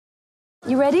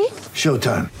You ready?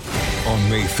 Showtime. On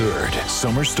May 3rd,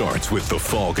 summer starts with The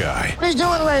Fall Guy. Let's do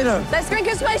it later. Let's drink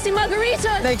a spicy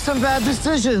margarita. Make some bad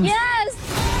decisions.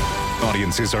 Yes!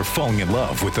 Audiences are falling in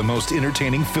love with the most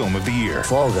entertaining film of the year.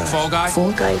 Fall Guy. Fall Guy?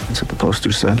 Fall Guy. That's what the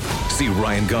poster said. See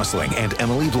Ryan Gosling and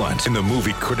Emily Blunt in the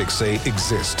movie critics say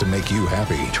exists to make you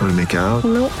happy. Trying to make it out?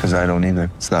 Nope. Because I don't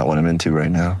either. It's not what I'm into right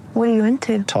now. What are you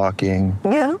into? Talking.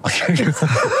 Yeah.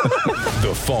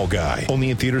 The Fall Guy.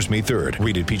 Only in theaters May 3rd.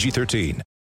 Rated PG-13.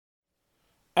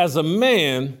 As a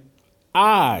man,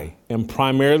 I am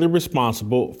primarily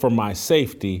responsible for my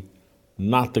safety,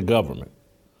 not the government.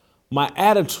 My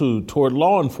attitude toward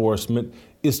law enforcement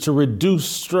is to reduce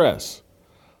stress.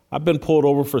 I've been pulled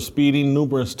over for speeding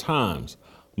numerous times.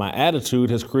 My attitude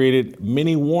has created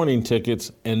many warning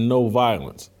tickets and no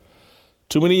violence.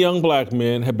 Too many young black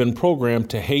men have been programmed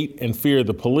to hate and fear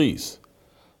the police.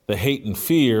 The hate and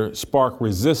fear spark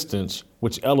resistance,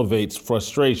 which elevates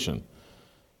frustration.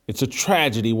 It's a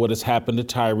tragedy what has happened to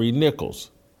Tyre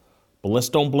Nichols. But let's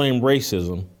don't blame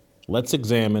racism. Let's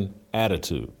examine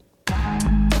attitude.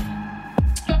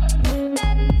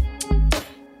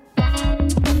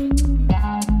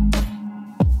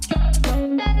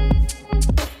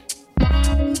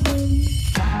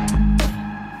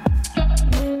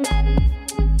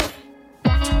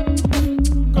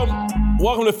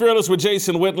 Welcome to Fearless with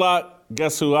Jason Whitlock.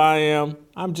 Guess who I am?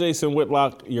 I'm Jason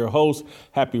Whitlock, your host.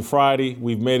 Happy Friday.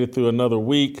 We've made it through another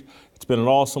week. It's been an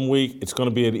awesome week. It's going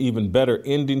to be an even better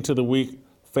ending to the week.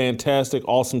 Fantastic,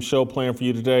 awesome show planned for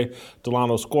you today.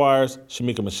 Delano Squires,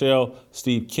 Shamika Michelle,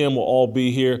 Steve Kim will all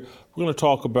be here. We're going to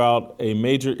talk about a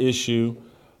major issue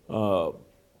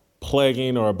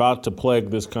plaguing or about to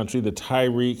plague this country, the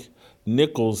Tyre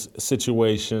Nichols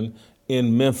situation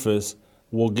in Memphis.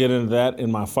 We'll get into that in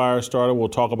my fire starter. We'll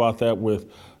talk about that with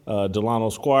Delano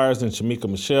Squires and Shamika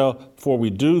Michelle. Before we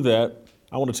do that,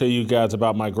 I want to tell you guys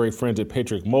about my great friends at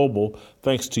Patriot Mobile.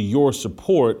 Thanks to your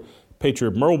support,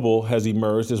 Patriot Mobile has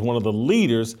emerged as one of the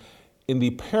leaders in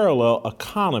the parallel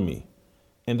economy.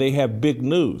 And they have big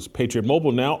news. Patriot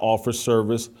Mobile now offers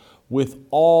service with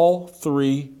all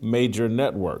three major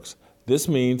networks. This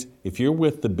means if you're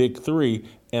with the big three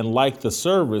and like the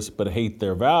service but hate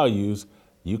their values,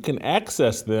 you can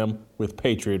access them with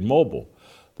Patriot Mobile.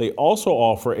 They also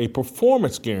offer a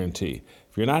performance guarantee.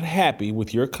 If you're not happy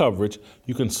with your coverage,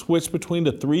 you can switch between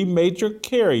the three major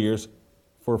carriers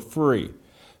for free.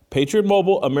 Patriot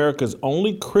Mobile, America's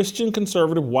only Christian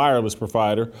conservative wireless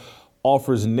provider,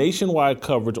 offers nationwide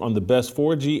coverage on the best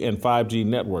 4G and 5G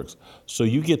networks, so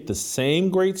you get the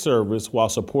same great service while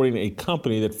supporting a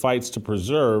company that fights to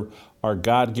preserve our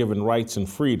God-given rights and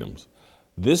freedoms.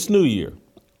 This new year,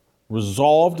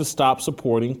 resolve to stop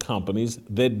supporting companies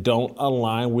that don't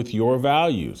align with your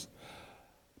values.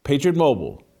 Patriot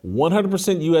Mobile,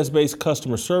 100% US-based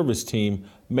customer service team,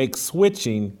 makes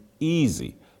switching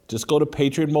easy. Just go to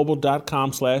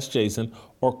patriotmobile.com/Jason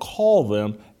or call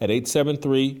them at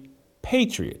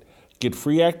 873-PATRIOT. Get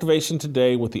free activation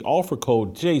today with the offer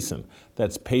code JASON.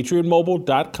 That's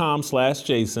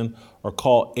patriotmobile.com/Jason or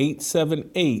call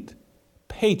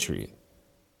 878-PATRIOT.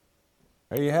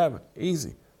 There you have it.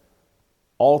 Easy.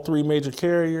 All three major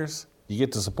carriers. You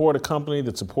get to support a company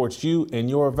that supports you and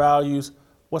your values.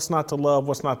 What's not to love?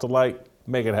 What's not to like?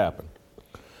 Make it happen.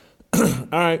 All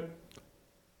right.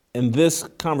 And this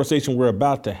conversation we're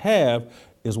about to have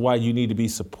is why you need to be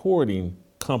supporting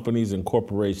companies and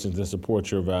corporations that support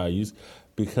your values,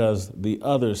 because the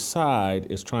other side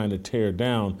is trying to tear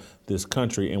down this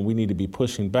country and we need to be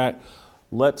pushing back.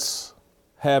 Let's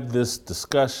have this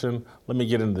discussion. Let me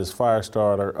get into this fire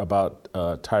starter about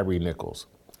Tyre Nichols.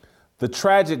 The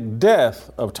tragic death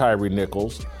of Tyre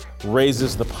Nichols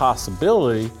raises the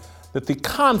possibility that the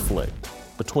conflict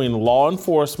between law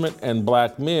enforcement and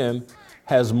black men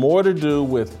has more to do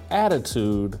with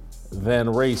attitude than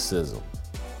racism.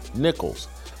 Nichols,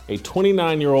 a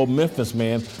 29-year-old Memphis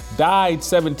man, died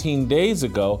 17 days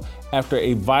ago after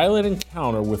a violent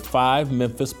encounter with 5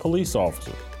 Memphis police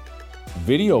officers.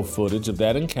 Video footage of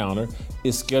that encounter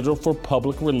is scheduled for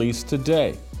public release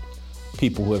today.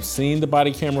 People who have seen the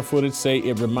body camera footage say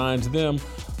it reminds them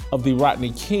of the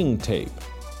Rodney King tape.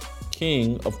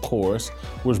 King, of course,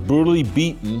 was brutally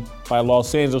beaten by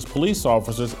Los Angeles police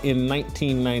officers in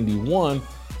 1991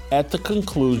 at the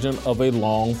conclusion of a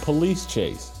long police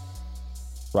chase.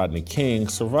 Rodney King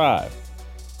survived.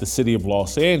 The city of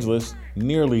Los Angeles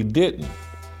nearly didn't.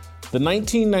 The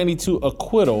 1992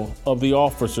 acquittal of the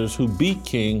officers who beat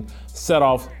King set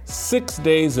off 6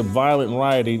 days of violent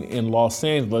rioting in Los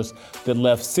Angeles that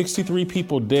left 63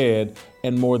 people dead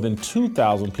and more than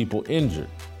 2,000 people injured.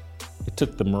 It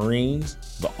took the Marines,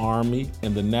 the Army,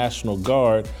 and the National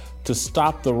Guard to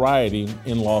stop the rioting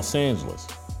in Los Angeles.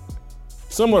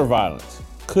 Similar violence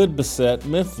could beset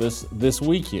Memphis this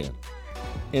weekend.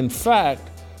 In fact,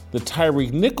 the Tyre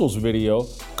Nichols video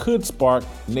could spark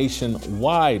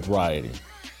nationwide rioting.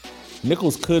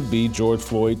 Nichols could be George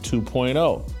Floyd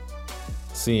 2.0.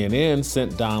 CNN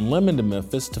sent Don Lemon to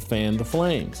Memphis to fan the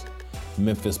flames.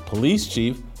 Memphis Police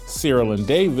Chief Cyrillin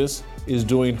Davis is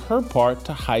doing her part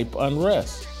to hype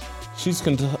unrest. She's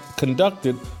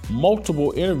conducted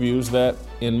multiple interviews that,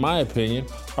 in my opinion,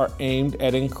 are aimed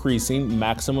at increasing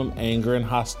maximum anger and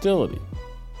hostility.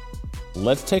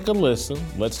 Let's take a listen.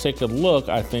 Let's take a look.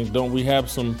 I think, don't we have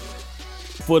some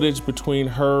footage between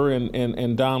her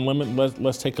and Don Lemon?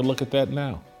 Let's take a look at that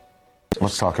now.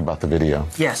 Let's talk about the video.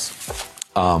 Yes.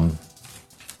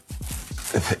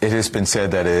 It has been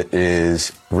said that it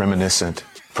is reminiscent,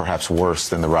 perhaps worse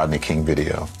than the Rodney King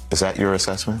video. Is that your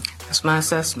assessment? That's my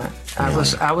assessment. Yeah.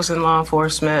 I was in law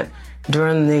enforcement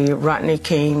during the Rodney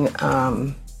King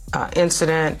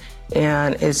incident,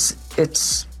 and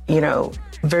it's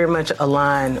very much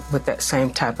aligned with that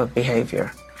same type of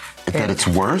behavior. That it's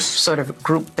worse? Sort of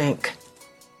groupthink.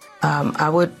 I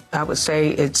would say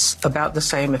it's about the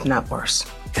same, if not worse.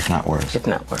 If not worse. If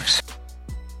not worse.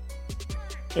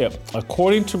 Yeah.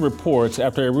 According to reports,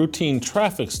 after a routine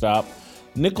traffic stop,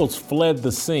 Nichols fled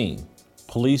the scene.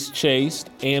 Police chased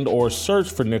and/or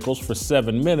searched for Nichols for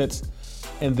 7 minutes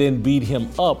and then beat him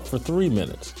up for 3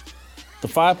 minutes. The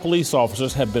 5 police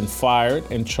officers have been fired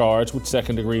and charged with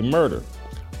second-degree murder.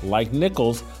 Like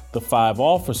Nichols, the 5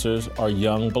 officers are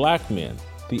young black men.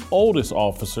 The oldest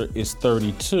officer is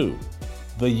 32.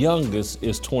 The youngest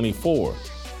is 24.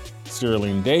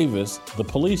 Cyrillin Davis, the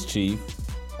police chief,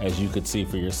 as you could see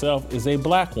for yourself, is a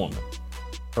black woman.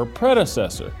 Her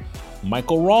predecessor,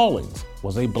 Michael Rawlings,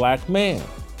 was a black man.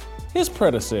 His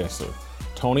predecessor,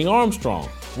 Tony Armstrong,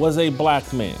 was a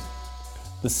black man.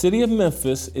 The city of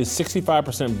Memphis is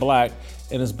 65% black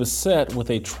and is beset with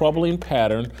a troubling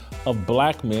pattern of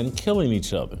black men killing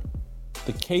each other.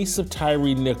 The case of Tyre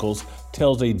Nichols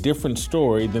tells a different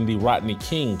story than the Rodney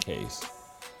King case.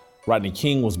 Rodney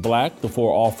King was black. The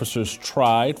 4 officers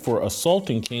tried for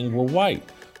assaulting King were white.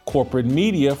 Corporate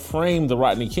media framed the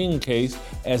Rodney King case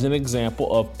as an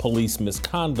example of police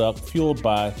misconduct fueled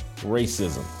by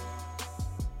racism.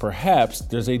 Perhaps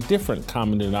there's a different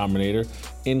common denominator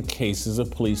in cases of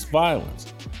police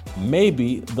violence.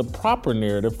 Maybe the proper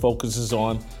narrative focuses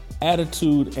on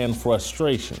attitude and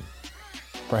frustration.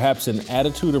 Perhaps an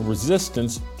attitude of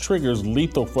resistance triggers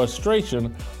lethal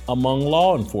frustration among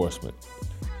law enforcement.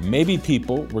 Maybe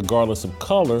people, regardless of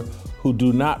color, who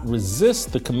do not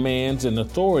resist the commands and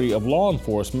authority of law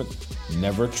enforcement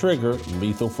never trigger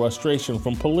lethal frustration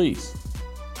from police.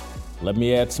 Let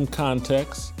me add some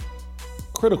context,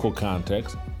 critical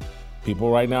context.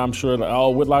 People right now, I'm sure,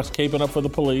 Whitlock's caping up for the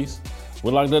police.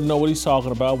 Whitlock doesn't know what he's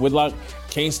talking about. Whitlock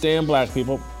can't stand black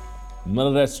people. None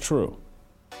of that's true.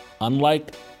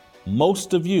 Unlike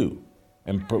most of you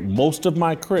and most of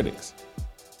my critics,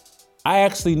 I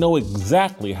actually know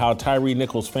exactly how Tyre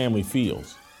Nichols' family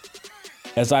feels.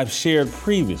 As I've shared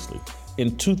previously,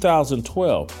 in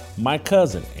 2012, my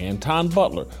cousin, Anton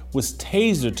Butler, was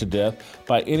tasered to death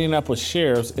by Indianapolis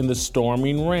sheriffs in the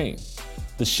storming rain.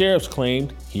 The sheriffs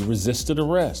claimed he resisted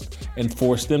arrest and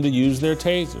forced them to use their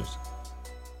tasers.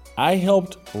 I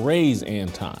helped raise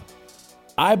Anton.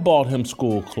 I bought him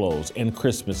school clothes and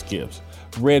Christmas gifts,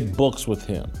 read books with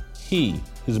him. He,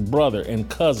 his brother, and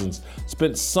cousins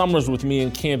spent summers with me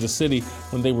in Kansas City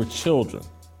when they were children.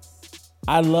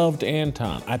 I loved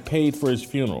Anton. I paid for his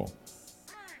funeral.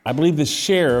 I believe the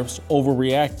sheriffs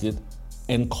overreacted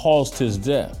and caused his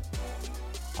death.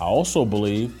 I also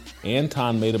believe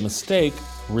Anton made a mistake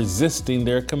resisting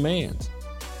their commands.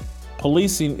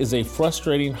 Policing is a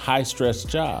frustrating, high-stress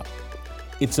job.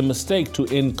 It's a mistake to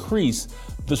increase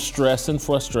the stress and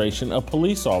frustration of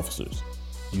police officers.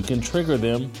 You can trigger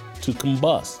them to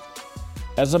combust.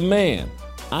 As a man,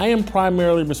 I am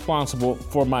primarily responsible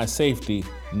for my safety,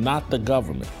 not the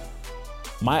government.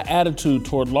 My attitude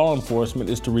toward law enforcement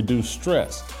is to reduce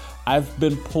stress. I've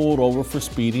been pulled over for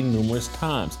speeding numerous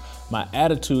times. My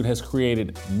attitude has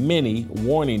created many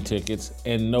warning tickets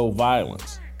and no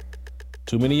violence.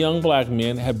 Too many young black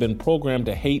men have been programmed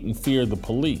to hate and fear the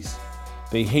police.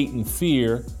 Their hate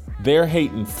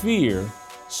and fear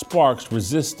sparks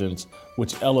resistance,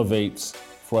 which elevates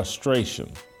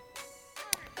frustration.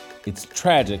 It's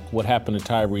tragic what happened to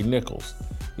Tyre Nichols.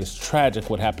 It's tragic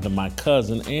what happened to my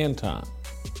cousin Anton.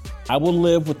 I will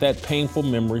live with that painful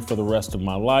memory for the rest of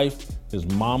my life. His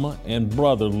mama and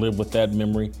brother live with that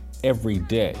memory every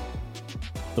day.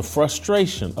 The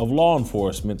frustration of law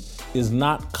enforcement is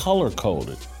not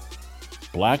color-coded.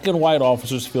 Black and white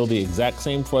officers feel the exact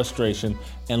same frustration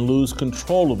and lose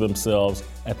control of themselves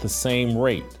at the same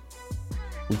rate.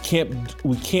 We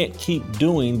can't keep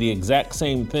doing the exact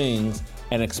same things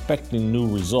and expecting new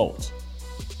results.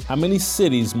 How many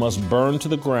cities must burn to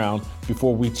the ground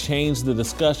before we change the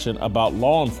discussion about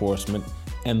law enforcement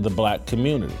and the black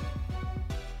community?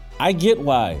 I get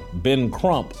why Ben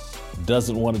Crump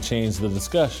doesn't want to change the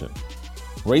discussion.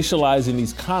 Racializing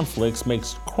these conflicts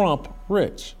makes Crump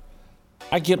rich.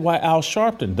 I get why Al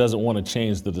Sharpton doesn't want to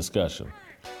change the discussion.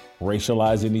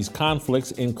 Racializing these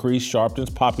conflicts increase Sharpton's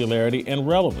popularity and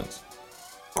relevance.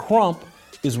 Crump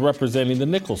is representing the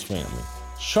Nichols family.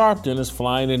 Sharpton is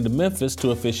flying into Memphis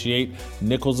to officiate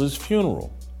Nichols'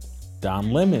 funeral.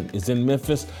 Don Lemon is in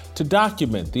Memphis to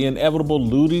document the inevitable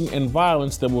looting and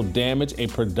violence that will damage a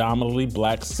predominantly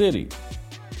black city.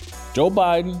 Joe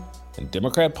Biden and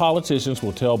Democrat politicians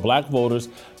will tell black voters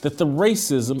that the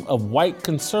racism of white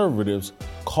conservatives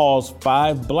caused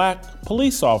 5 black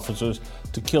police officers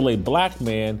to kill a black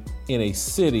man in a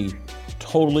city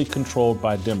totally controlled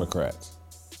by Democrats.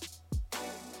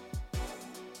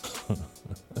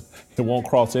 It won't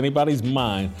cross anybody's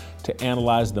mind to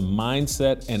analyze the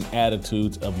mindset and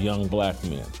attitudes of young black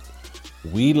men.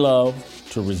 We love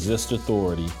to resist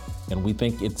authority, and we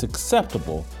think it's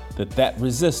acceptable that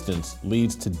resistance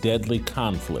leads to deadly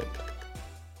conflict.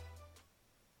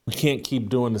 We can't keep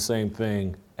doing the same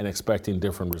thing and expecting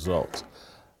different results.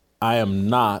 I am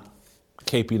not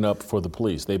caping up for the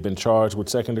police. They've been charged with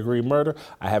second-degree murder.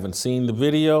 I haven't seen the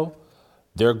video.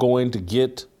 They're going to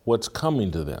get what's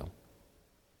coming to them.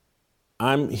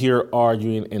 I'm here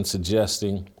arguing and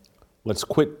suggesting let's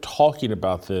quit talking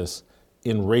about this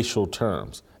in racial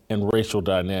terms and racial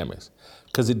dynamics,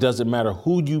 because it doesn't matter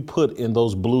who you put in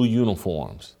those blue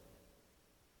uniforms.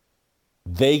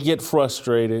 They get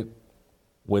frustrated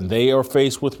when they are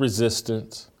faced with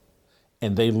resistance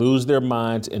and they lose their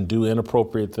minds and do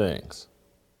inappropriate things.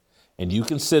 And you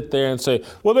can sit there and say,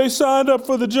 well, they signed up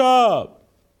for the job.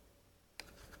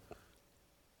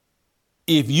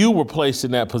 If you were placed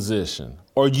in that position,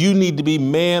 or you need to be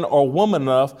man or woman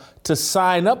enough to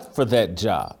sign up for that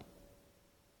job,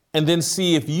 and then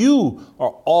see if you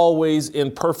are always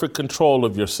in perfect control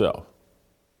of yourself.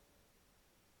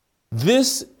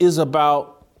 This is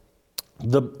about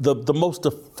the most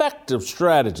effective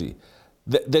strategy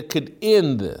that could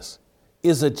end this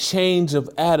is a change of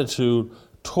attitude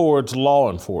towards law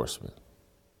enforcement.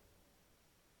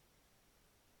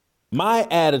 My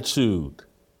attitude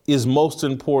is most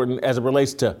important as it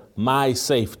relates to my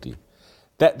safety.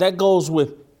 That goes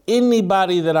with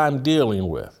anybody that I'm dealing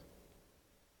with.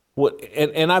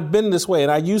 And I've been this way,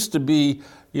 and I used to be,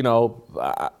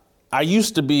 I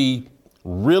used to be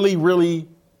really, really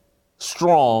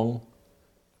strong,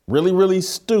 really, really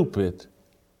stupid,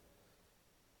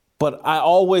 but I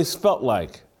always felt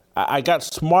like I got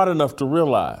smart enough to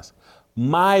realize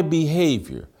my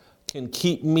behavior can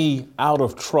keep me out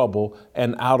of trouble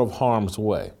and out of harm's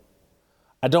way.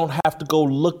 I don't have to go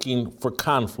looking for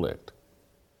conflict.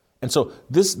 And so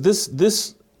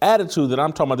this attitude that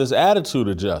I'm talking about, this attitude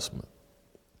adjustment,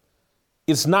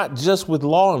 it's not just with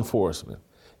law enforcement.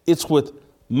 It's with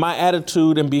my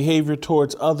attitude and behavior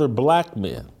towards other black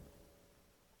men.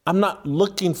 I'm not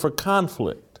looking for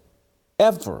conflict,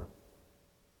 ever,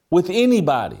 with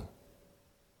anybody.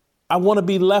 I want to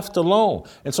be left alone.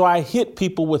 And so I hit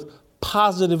people with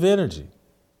positive energy.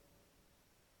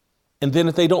 And then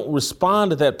if they don't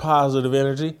respond to that positive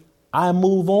energy, I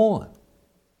move on.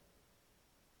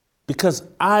 Because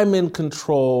I'm in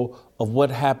control of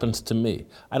what happens to me.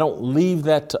 I don't leave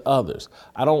that to others.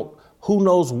 Who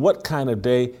knows what kind of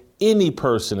day any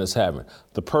person is having.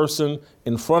 The person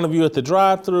in front of you at the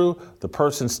drive-thru, the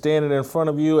person standing in front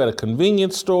of you at a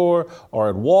convenience store or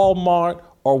at Walmart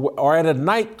or at a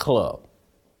nightclub.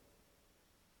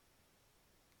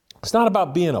 It's not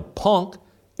about being a punk.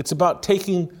 It's about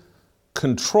taking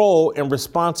control and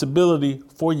responsibility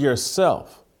for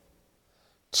yourself.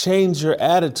 Change your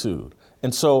attitude.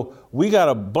 And so we got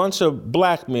a bunch of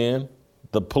black men.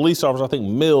 The police officer, I think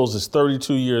Mills is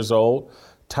 32 years old.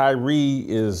 Tyree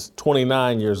is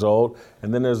 29 years old.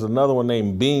 And then there's another one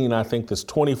named Bean, I think, that's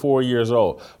 24 years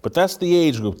old. But that's the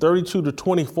age group, 32 to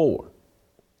 24.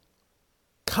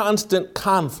 Constant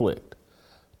conflict.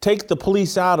 Take the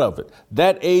police out of it.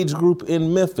 That age group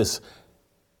in Memphis,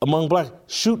 among black,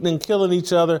 shooting and killing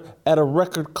each other at a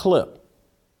record clip.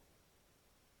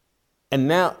 And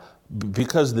now,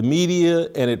 because the media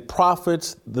and it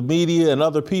profits the media and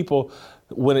other people,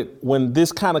 when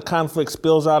this kind of conflict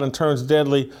spills out and turns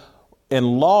deadly and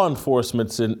law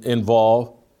enforcement's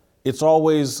involved, it's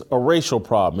always a racial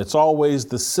problem. It's always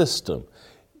the system.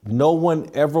 No one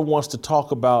ever wants to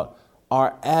talk about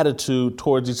our attitude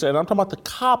towards each other. And I'm talking about the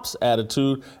cops'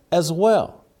 attitude as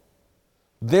well.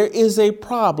 There is a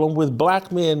problem with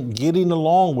black men getting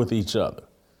along with each other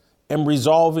and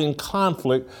resolving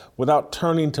conflict without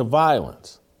turning to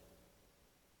violence.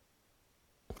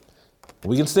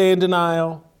 We can stay in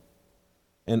denial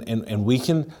and we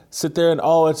can sit there and,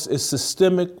 it's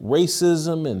systemic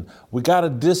racism and we got to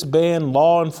disband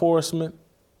law enforcement.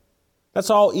 That's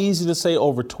all easy to say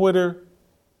over Twitter,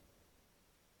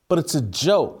 but it's a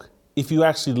joke if you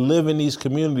actually live in these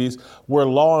communities where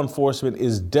law enforcement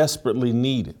is desperately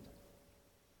needed.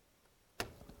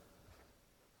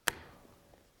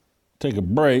 Take a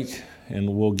break and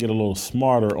we'll get a little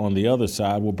smarter on the other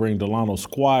side. We'll bring Delano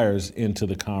Squires into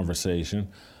the conversation.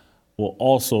 We'll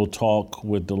also talk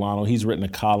with Delano. He's written a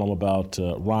column about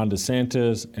Ron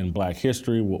DeSantis and Black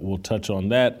history. We'll touch on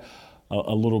that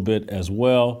a little bit as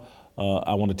well.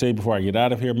 I want to tell you before I get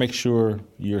out of here, make sure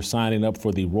you're signing up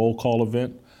for the Roll Call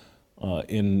event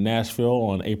in Nashville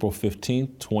on April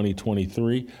 15th,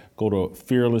 2023. Go to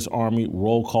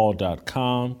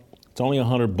fearlessarmyrollcall.com. It's only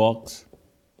 $100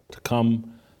 to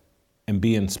come and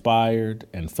be inspired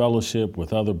and fellowship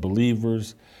with other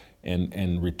believers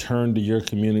and return to your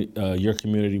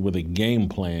community with a game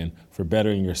plan for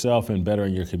bettering yourself and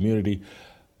bettering your community.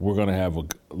 We're going to have a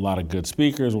lot of good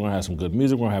speakers. We're going to have some good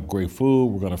music. We're going to have great food.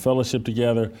 We're going to fellowship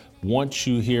together. Once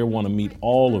you here, want to meet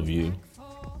all of you.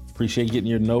 Appreciate getting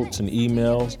your notes and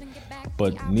emails,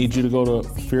 but need you to go to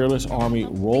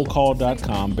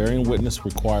fearlessarmyrollcall.com. Bearing witness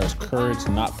requires courage,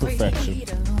 not perfection.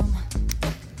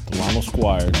 Delano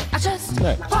Squires.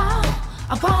 Next.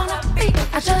 I wanna be,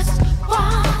 I just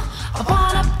want, I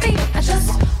wanna be, I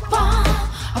just want,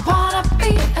 I wanna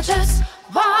be, I just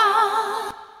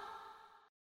want.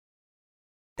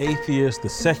 Atheists, the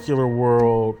secular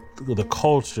world, the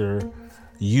culture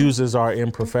uses our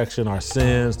imperfection, our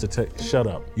sins to shut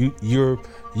up. You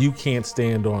can't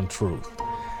stand on truth.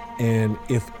 And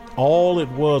if all it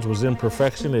was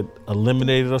imperfection, it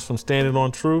eliminated us from standing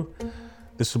on truth,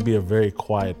 this would be a very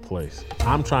quiet place.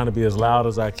 I'm trying to be as loud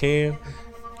as I can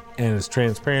and as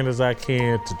transparent as I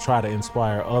can to try to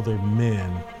inspire other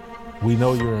men. We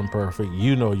know you're imperfect.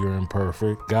 You know you're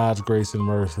imperfect. God's grace and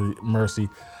mercy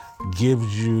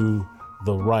gives you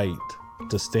the right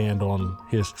to stand on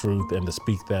his truth and to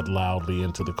speak that loudly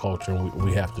into the culture, and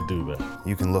we have to do that.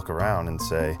 You can look around and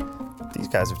say, these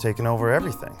guys have taken over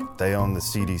everything. They own the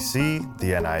CDC,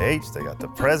 the NIH, they got the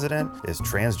president. Is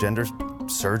transgender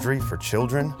surgery for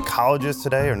children? Colleges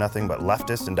today are nothing but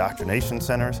leftist indoctrination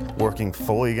centers working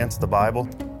fully against the Bible.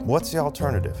 What's the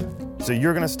alternative? So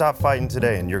you're gonna stop fighting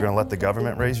today and you're gonna let the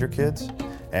government raise your kids?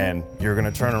 And you're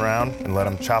gonna turn around and let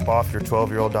them chop off your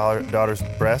 12-year-old daughter's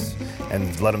breasts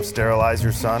and let them sterilize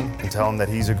your son and tell him that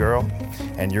he's a girl?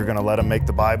 And you're gonna let them make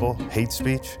the Bible hate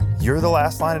speech? You're the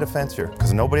last line of defense here,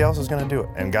 because nobody else is gonna do it,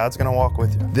 and God's gonna walk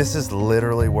with you. This is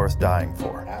literally worth dying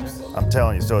for. Absolutely. I'm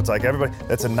telling you, so it's like everybody,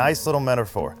 that's a nice little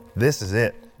metaphor. This is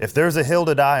it. If there's a hill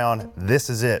to die on, this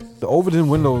is it. The Overton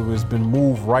window has been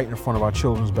moved right in front of our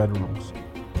children's bedrooms.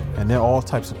 And there are all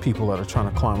types of people that are trying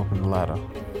to climb up in the ladder.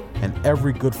 And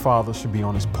every good father should be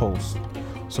on his post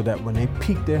so that when they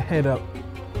peek their head up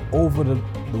over the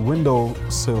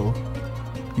windowsill,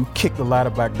 you kick the ladder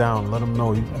back down, let them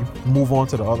know you move on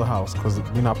to the other house, because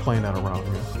we're not playing that around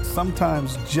here.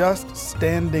 Sometimes just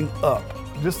standing up,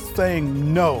 just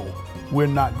saying no, we're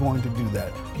not going to do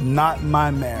that. Not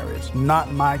my marriage,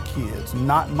 not my kids,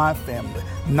 not my family,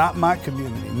 not my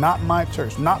community, not my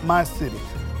church, not my city.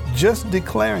 Just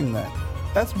declaring that,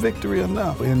 that's victory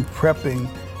enough. In prepping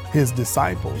his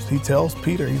disciples, he tells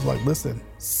Peter, he's like, listen,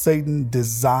 Satan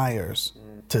desires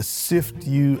to sift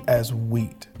you as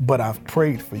wheat, but I've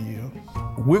prayed for you.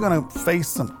 We're gonna face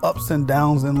some ups and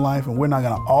downs in life, and we're not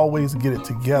gonna always get it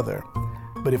together.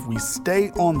 But if we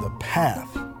stay on the path,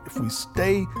 if we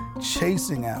stay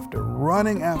chasing after,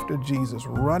 running after Jesus,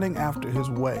 running after his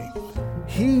way,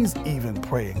 he's even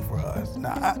praying for us.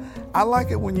 Now, I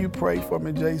like it when you pray for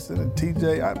me, Jason and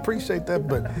TJ. I appreciate that,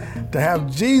 but to have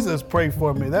Jesus pray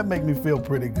for me, that makes me feel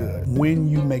pretty good. When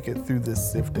you make it through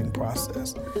this sifting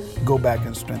process, go back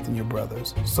and strengthen your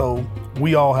brothers. So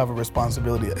we all have a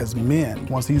responsibility as men.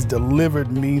 Once he's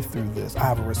delivered me through this, I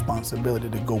have a responsibility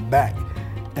to go back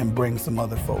and bring some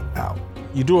other folk out.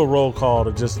 You do a roll call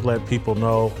to just let people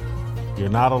know you're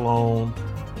not alone,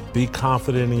 be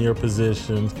confident in your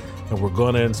positions, and we're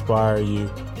gonna inspire you.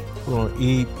 We're gonna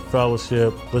eat,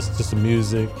 fellowship, listen to some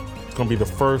music. It's gonna be the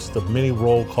first of many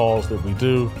roll calls that we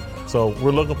do. So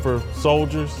we're looking for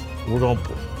soldiers. We're gonna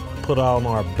put out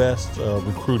our best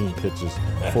recruiting pitches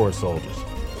for soldiers.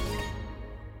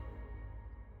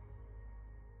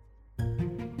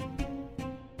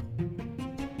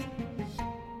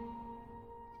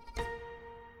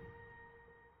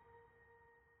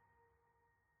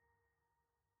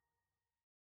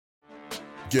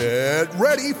 Get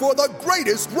ready for the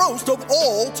greatest roast of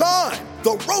all time,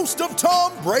 the Roast of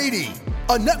Tom Brady,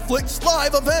 a Netflix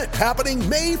live event happening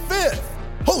May 5th.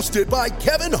 Hosted by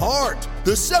Kevin Hart,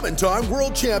 the 7-time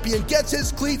world champion gets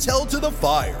his cleats held to the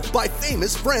fire by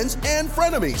famous friends and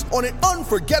frenemies on an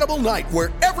unforgettable night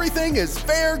where everything is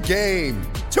fair game.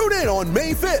 Tune in on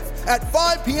May 5th at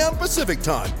 5 p.m. Pacific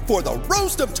time for the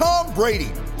Roast of Tom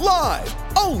Brady, live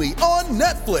only on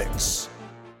Netflix.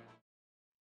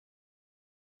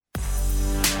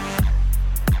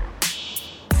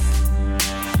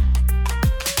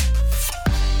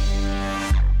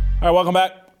 All right, welcome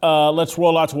back. Let's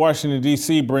roll out to Washington,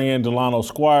 D.C., bring in Delano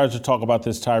Squires to talk about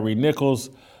this Tyre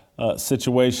Nichols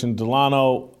situation.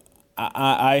 Delano,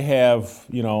 I have,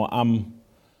 I'm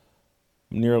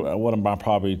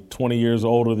probably 20 years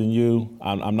older than you.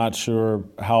 I'm not sure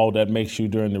how old that makes you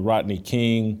during the Rodney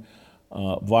King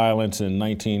violence in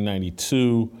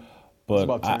 1992,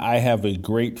 but I have a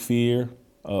great fear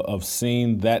of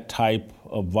seeing that type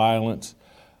of violence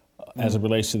as it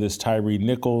relates to this Tyre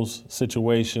Nichols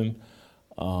situation.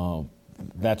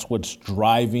 That's what's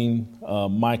driving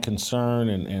my concern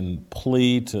and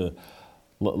plea to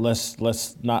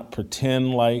let's not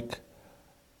pretend like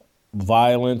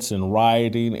violence and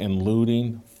rioting and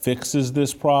looting fixes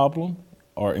this problem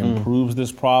or improves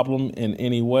this problem in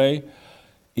any way.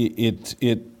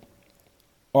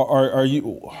 Are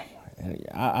you?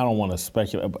 I don't want to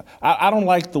speculate, but I don't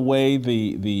like the way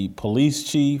the police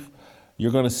chief.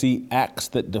 You're going to see acts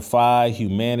that defy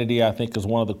humanity, I think is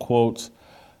one of the quotes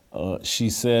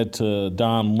she said to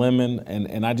Don Lemon.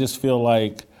 And I just feel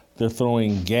like they're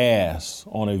throwing gas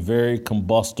on a very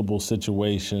combustible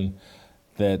situation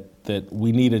that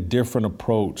we need a different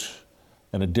approach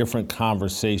and a different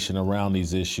conversation around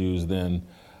these issues than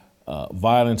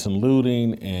violence and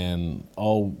looting and,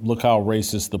 oh, look how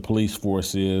racist the police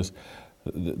force is.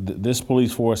 This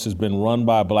police force has been run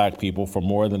by black people for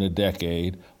more than a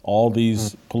decade. All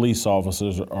these police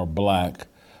officers are black.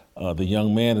 The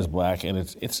young man is black, and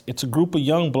it's a group of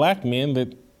young black men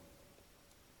that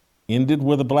ended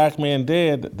with a black man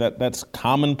dead. That's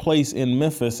commonplace in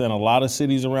Memphis and a lot of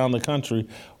cities around the country.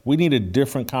 We need a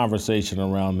different conversation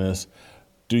around this.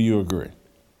 Do you agree?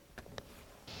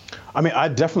 I mean, I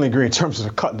definitely agree in terms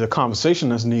of the conversation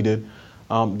that's needed.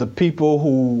 The people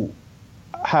who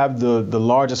have the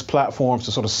largest platforms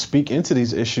to sort of speak into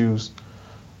these issues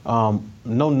know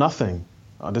nothing.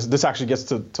 This actually gets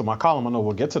to my column. I know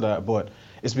we'll get to that, but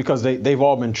it's because they've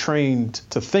all been trained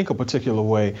to think a particular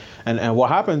way. And what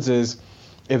happens is,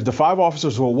 if the 5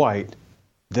 officers were white,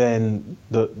 then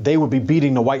they would be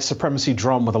beating the white supremacy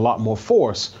drum with a lot more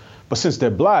force. But since they're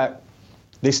black,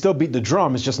 they still beat the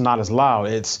drum. It's just not as loud.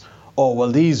 It's, oh,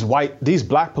 well, these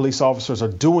black police officers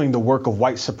are doing the work of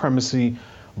white supremacy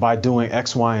by doing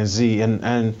X, Y, and Z.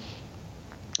 And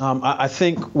I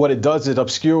think what it does, it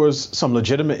obscures some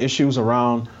legitimate issues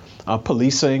around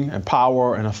policing and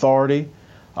power and authority.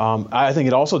 I think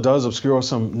it also does obscure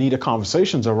some needed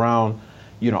conversations around,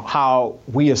 how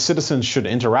we as citizens should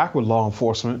interact with law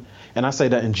enforcement. And I say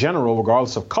that in general,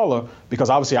 regardless of color, because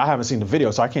obviously I haven't seen the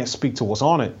video, so I can't speak to what's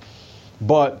on it.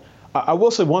 But I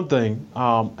will say one thing,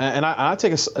 and I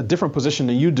take a different position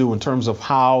than you do in terms of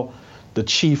how the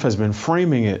chief has been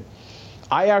framing it.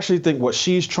 I actually think what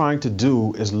she's trying to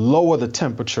do is lower the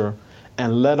temperature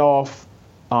and let off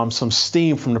some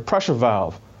steam from the pressure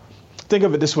valve. Think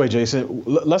of it this way, Jason.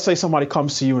 Let's say somebody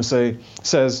comes to you and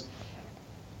says,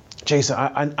 Jason,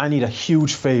 I need a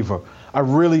huge favor. I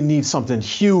really need something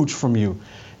huge from you.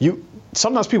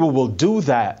 Sometimes people will do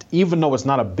that, even though it's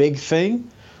not a big thing,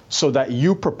 so that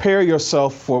you prepare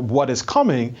yourself for what is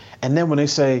coming. And then when they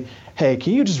say, hey,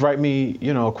 can you just write me,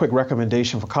 a quick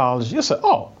recommendation for college? You'll say,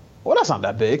 oh, well, that's not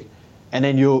that big. And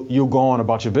then you'll go on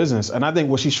about your business. And I think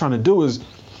what she's trying to do is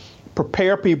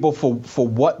prepare people for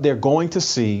what they're going to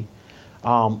see,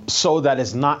 so that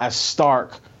it's not as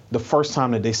stark the first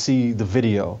time that they see the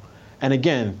video. And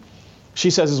again, she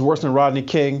says it's worse than Rodney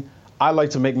King. I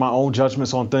like to make my own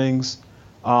judgments on things.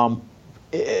 I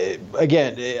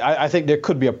think there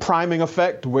could be a priming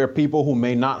effect where people who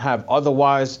may not have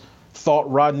otherwise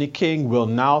thought Rodney King will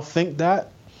now think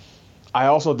that. I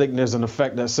also think there's an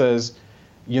effect that says,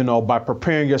 by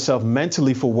preparing yourself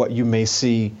mentally for what you may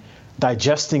see,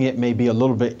 digesting it may be a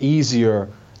little bit easier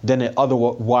than it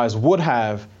otherwise would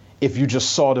have if you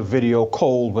just saw the video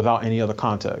cold without any other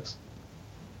context.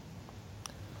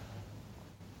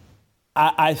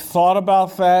 I thought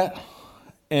about that,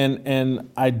 and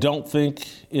I don't think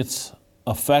it's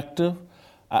effective.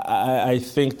 I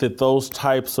think that those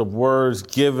types of words,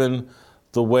 given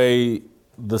the way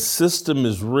the system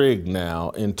is rigged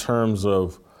now in terms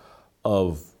of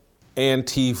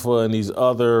Antifa and these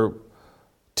other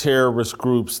terrorist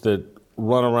groups that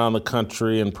run around the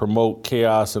country and promote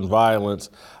chaos and violence,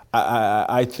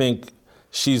 I think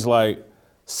she's like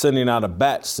sending out a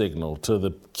bat signal to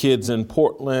the kids in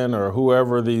Portland or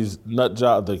whoever, these nut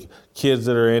job, the kids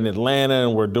that are in Atlanta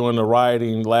and were doing the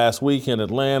rioting last week in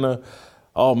Atlanta.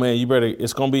 Oh man,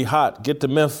 it's gonna be hot. Get to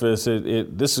Memphis.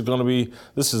 This is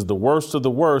the worst of the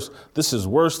worst. This is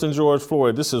worse than George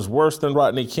Floyd. This is worse than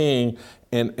Rodney King.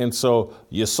 And so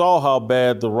you saw how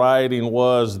bad the rioting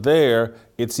was there.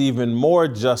 It's even more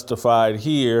justified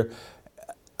here.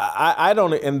 I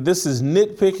don't, and this is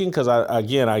nitpicking because I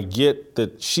get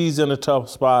that she's in a tough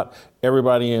spot.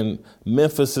 Everybody in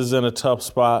Memphis is in a tough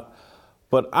spot.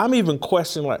 But I'm even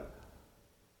questioning, like,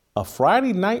 a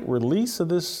Friday night release of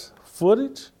this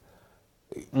footage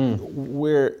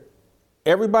where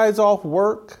everybody's off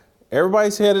work,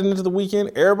 everybody's headed into the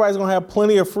weekend, everybody's gonna have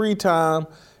plenty of free time,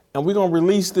 and we're gonna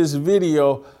release this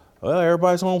video. Well,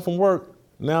 everybody's home from work.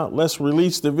 Now let's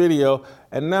release the video,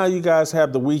 and now you guys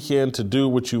have the weekend to do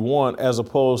what you want, as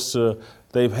opposed to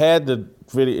they've had the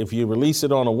video. If you release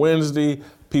it on a Wednesday,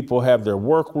 people have their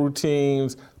work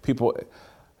routines.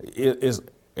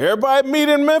 Everybody meet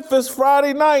in Memphis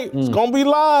Friday night. It's gonna be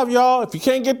live, y'all. If you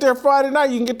can't get there Friday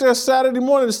night, you can get there Saturday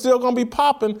morning. It's still gonna be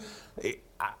popping.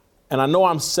 And I know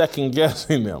I'm second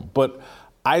guessing them, but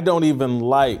I don't even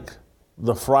like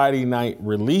the Friday night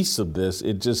release of this.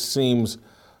 It just seems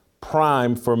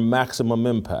prime for maximum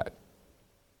impact.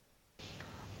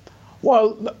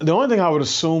 Well, the only thing I would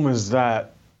assume is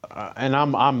that, and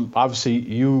I'm obviously,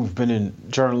 you've been in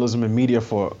journalism and media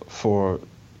for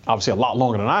obviously a lot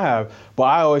longer than I have, but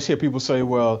I always hear people say,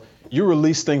 well, you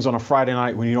release things on a Friday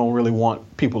night when you don't really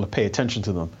want people to pay attention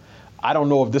to them. I don't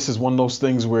know if this is one of those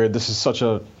things where this is such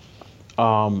a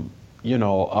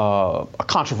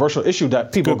controversial issue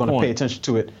that people are going to pay attention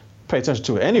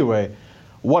to it anyway.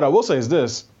 What I will say is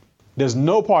this: there's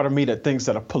no part of me that thinks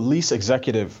that a police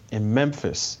executive in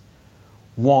Memphis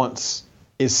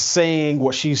is saying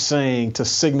what she's saying to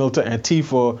signal to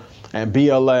Antifa and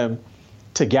BLM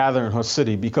to gather in her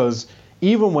city, because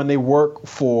even when they work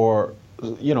for,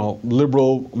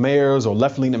 liberal mayors or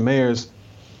left-leaning mayors,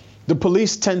 the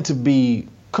police tend to be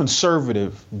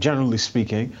conservative, generally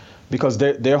speaking, because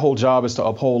their whole job is to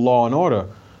uphold law and order.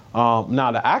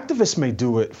 Now, the activists may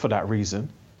do it for that reason.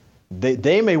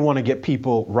 They may want to get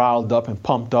people riled up and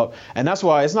pumped up. And that's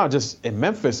why it's not just in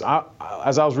Memphis.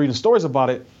 As I was reading stories about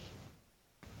it,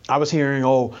 I was hearing,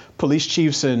 police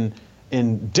chiefs in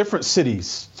different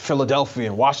cities, Philadelphia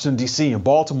and Washington, D.C. and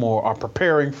Baltimore, are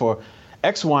preparing for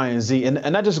X, Y, and Z.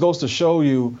 And that just goes to show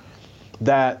you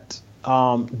that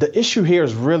the issue here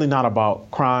is really not about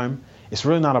crime. It's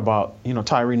really not about,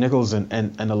 Tyree Nichols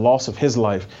and the loss of his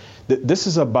life. This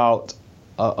is about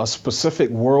a specific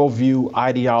worldview,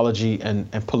 ideology, and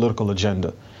political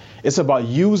agenda. It's about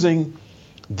using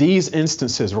these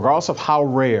instances, regardless of how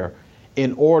rare,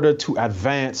 in order to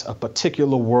advance a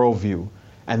particular worldview.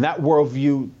 And that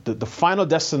worldview, the final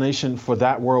destination for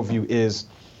that worldview is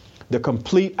the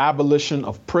complete abolition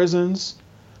of prisons,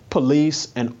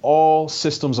 police, and all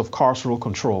systems of carceral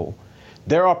control.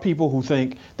 There are people who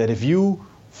think that if you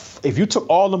took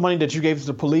all the money that you gave to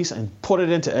the police and put it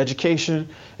into education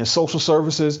and social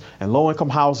services and low-income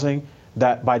housing,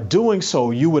 that by doing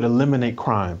so, you would eliminate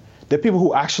crime. There are people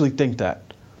who actually think that.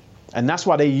 And that's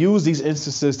why they use these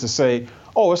instances to say,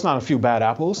 it's not a few bad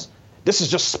apples. This is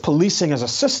just policing as a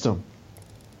system.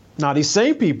 Now, these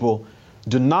same people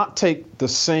do not take the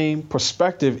same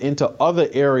perspective into other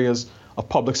areas of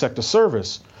public sector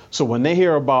service. So when they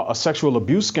hear about a sexual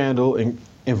abuse scandal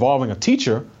involving a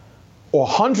teacher, or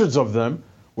hundreds of them,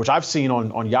 which I've seen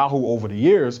on Yahoo over the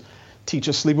years,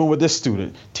 teacher sleeping with this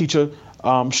student, teacher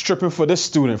stripping for this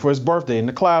student for his birthday in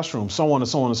the classroom, so on and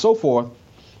so on and so forth,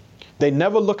 they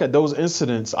never look at those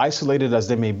incidents, isolated as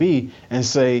they may be, and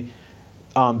say,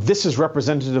 this is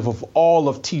representative of all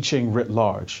of teaching writ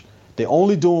large. They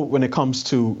only do it when it comes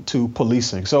to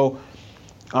policing. So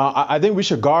I think we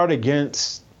should guard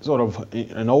against sort of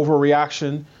an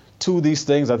overreaction to these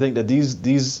things. I think that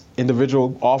these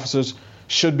individual officers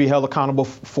should be held accountable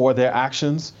for their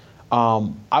actions.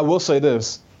 I will say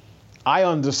this: I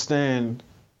understand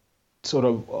sort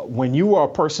of when you are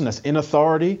a person that's in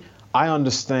authority, I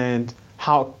understand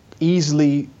how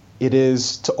easily it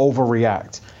is to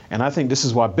overreact. And I think this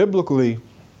is why biblically,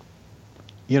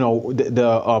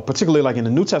 particularly like in the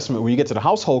New Testament, when you get to the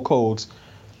household codes,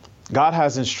 God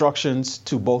has instructions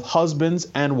to both husbands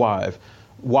and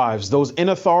wives, those in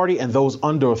authority and those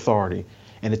under authority.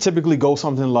 And it typically goes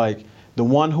something like, the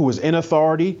one who is in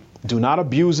authority, do not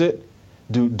abuse it,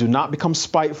 do not become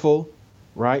spiteful,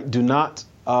 right? Do not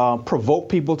provoke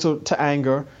people to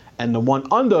anger, and the one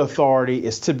under authority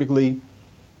is typically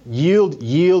yield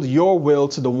your will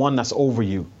to the one that's over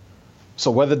you. So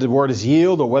whether the word is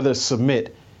yield or whether it's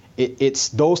submit, it's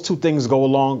those two things go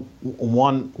along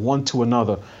one to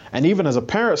another. And even as a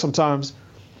parent, sometimes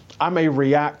I may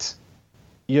react,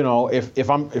 if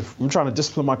I'm trying to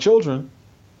discipline my children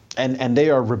and they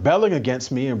are rebelling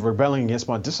against me and rebelling against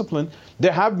my discipline,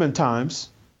 there have been times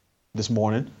this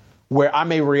morning where I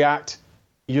may react,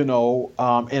 in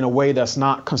a way that's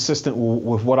not consistent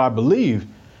with what I believe.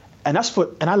 And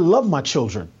and I love my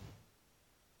children.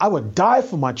 I would die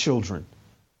for my children.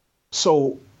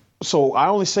 So I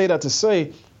only say that to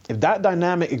say, if that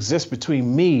dynamic exists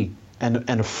between me and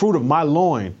the fruit of my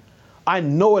loin, I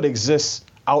know it exists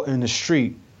out in the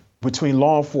street between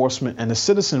law enforcement and the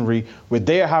citizenry, where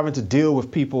they are having to deal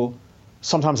with people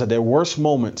sometimes at their worst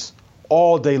moments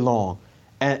all day long.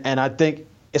 And I think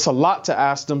it's a lot to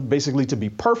ask them basically to be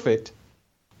perfect,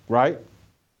 right?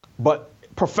 But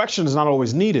perfection is not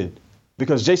always needed,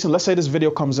 because Jason, let's say this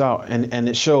video comes out and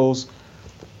it shows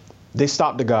they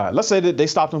stopped the guy. Let's say that they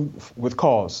stopped him with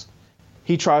cause.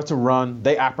 He tries to run,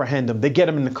 they apprehend him, they get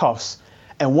him in the cuffs.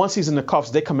 And once he's in the cuffs,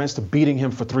 they commence to beating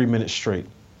him for 3 minutes straight.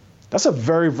 That's a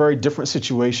very, very different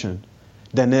situation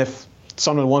than if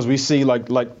some of the ones we see, like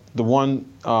the one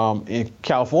in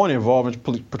California involving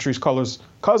Patrice Cullors'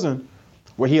 cousin,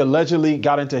 where he allegedly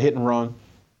got into hit and run.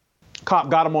 Cop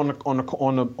got him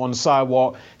on the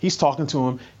sidewalk. He's talking to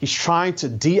him. He's trying to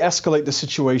de-escalate the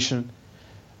situation.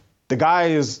 The guy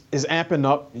is amping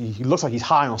up. He looks like he's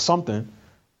high on something.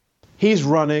 He's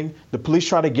running. The police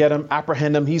try to get him,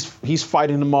 apprehend him. He's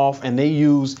fighting them off, and they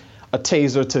use a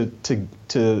taser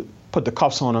to put the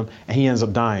cuffs on him, and he ends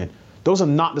up dying. Those are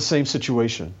not the same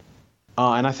situation.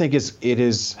 And I think it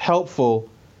is helpful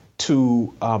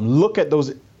to look at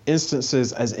those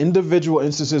instances as individual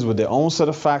instances with their own set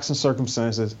of facts and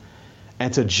circumstances,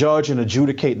 and to judge and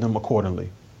adjudicate them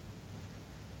accordingly.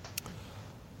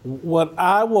 What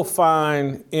I will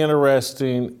find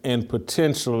interesting and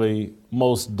potentially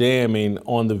most damning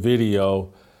on the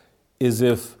video is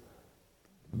if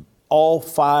all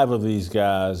 5 of these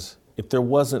guys, if there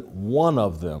wasn't one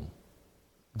of them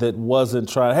that wasn't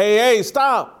trying, hey,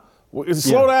 stop,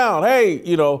 slow down, hey,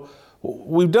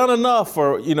 we've done enough,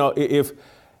 or,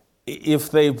 if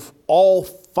they've all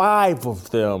 5 of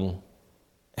them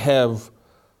have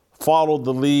followed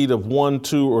the lead of 1,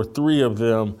 2, or 3 of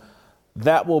them,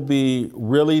 that will be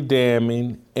really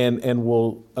damning and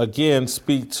will again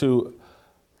speak to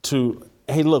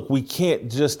hey, look, we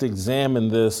can't just examine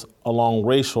this along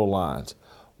racial lines.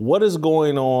 What is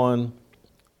going on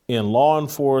in law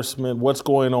enforcement? What's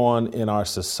going on in our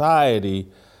society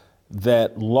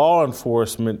that law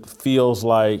enforcement feels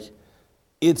like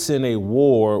it's in a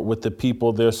war with the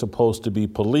people they're supposed to be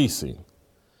policing?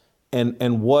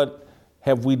 And what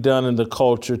have we done in the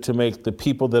culture to make the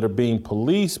people that are being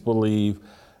policed believe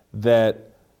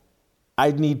that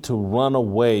I need to run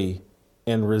away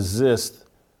and resist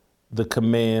the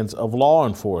commands of law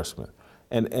enforcement?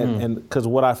 And because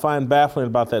what I find baffling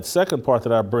about that second part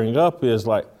that I bring up is,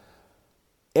 like,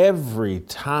 every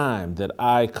time that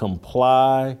I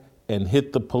comply and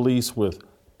hit the police with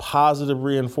positive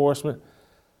reinforcement,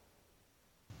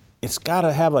 it's got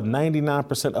to have a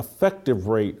 99% effective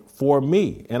rate for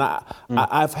me. And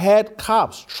I've had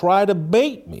cops try to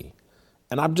bait me,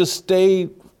 and I've just stayed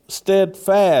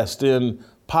steadfast in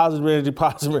positive energy,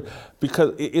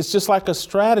 because it's just like a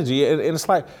strategy. And it's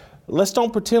like, let's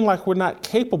don't pretend like we're not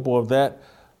capable of that.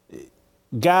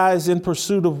 Guys in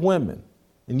pursuit of women,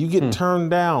 and you get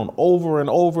turned down over and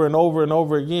over and over and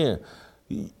over again.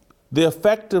 The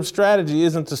effective strategy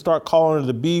isn't to start calling her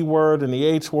the B word and the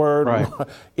H word. Right.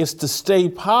 It's to stay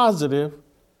positive,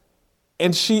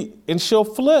 and she'll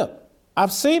flip.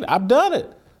 I've seen it. I've done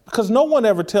it, because no one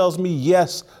ever tells me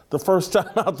yes the first time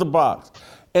out the box.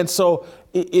 And so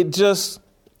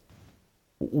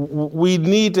we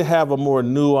need to have a more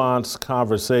nuanced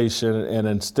conversation, and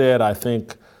instead I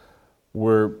think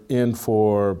we're in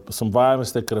for some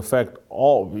violence that could affect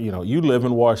all. You live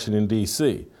in Washington,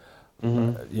 D.C.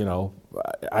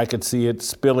 I could see it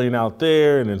spilling out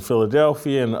there and in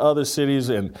Philadelphia and other cities,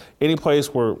 and any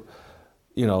place where,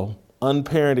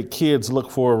 unparented kids look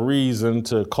for a reason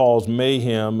to cause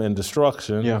mayhem and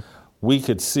destruction. Yeah. We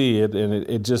could see it, and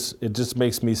it just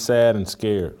makes me sad and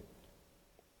scared.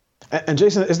 And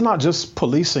Jason, it's not just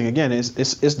policing. Again,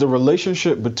 it's the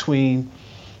relationship between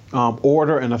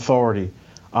order and authority.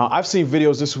 I've seen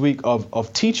videos this week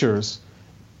of teachers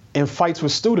in fights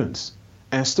with students,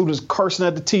 and students cursing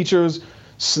at the teachers,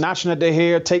 snatching at their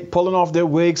hair, pulling off their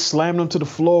wigs, slamming them to the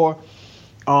floor.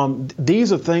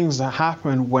 these are things that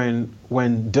happen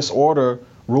when disorder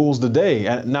rules the day.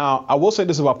 And now, I will say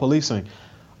this about policing.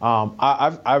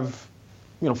 I've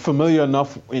familiar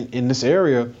enough in this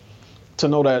area to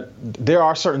know that there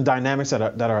are certain dynamics that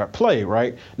are at play,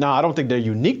 right? Now, I don't think they're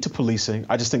unique to policing.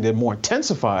 I just think they're more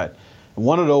intensified.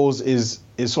 One of those is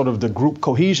sort of the group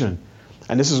cohesion.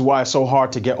 And this is why it's so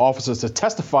hard to get officers to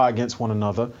testify against one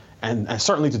another and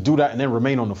certainly to do that and then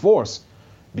remain on the force,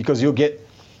 because you'll get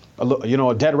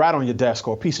a dead rat on your desk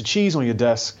or a piece of cheese on your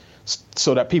desk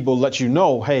so that people let you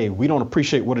know, hey, we don't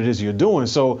appreciate what it is you're doing.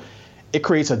 So it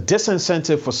creates a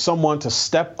disincentive for someone to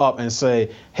step up and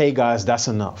say, hey guys, that's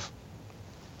enough.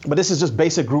 But this is just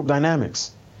basic group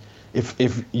dynamics.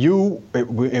 If your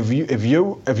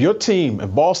team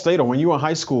at Ball State or when you were in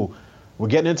high school were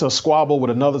getting into a squabble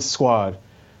with another squad,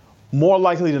 more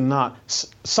likely than not,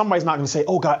 somebody's not going to say,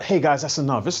 oh God, hey guys, that's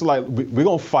enough. It's like we're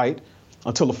going to fight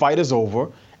until the fight is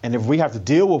over. And if we have to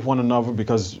deal with one another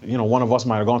because one of us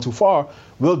might have gone too far,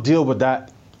 we'll deal with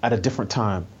that at a different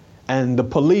time. And the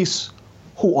police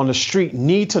who on the street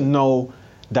need to know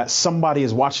that somebody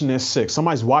is watching their six,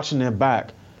 somebody's watching their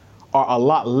back, are a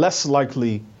lot less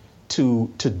likely to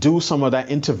do some of that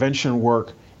intervention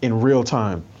work in real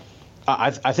time.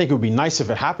 I think it would be nice if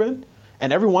it happened.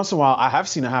 And every once in a while, I have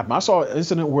seen it happen. I saw an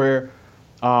incident where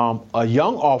a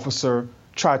young officer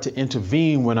tried to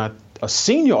intervene when a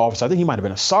senior officer, I think he might have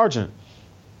been a sergeant,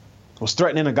 was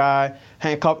threatening a guy,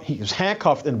 handcuffed. He was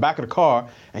handcuffed in the back of the car,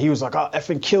 and he was like, I'll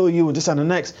effing kill you and this and the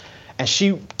next. And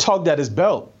she tugged at his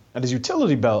belt, at his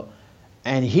utility belt,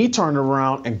 and he turned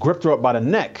around and gripped her up by the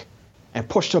neck and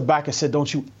pushed her back and said,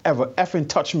 don't you ever effing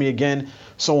touch me again,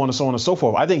 so on and so on and so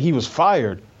forth. I think he was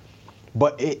fired,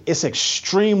 but it's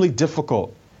extremely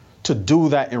difficult to do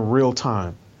that in real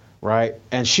time, right?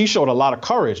 And she showed a lot of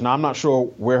courage. Now, I'm not sure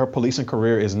where her policing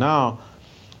career is now,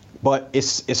 but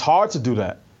it's hard to do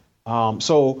that.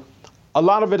 So a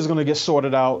lot of it is going to get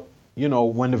sorted out,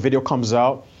 when the video comes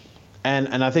out.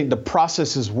 And I think the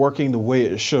process is working the way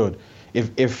it should.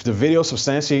 If the video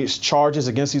substantiates charges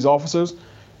against these officers,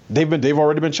 they've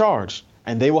already been charged,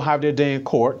 and they will have their day in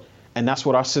court, and that's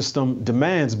what our system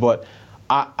demands. But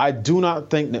I do not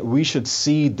think that we should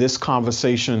cede this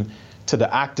conversation to the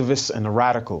activists and the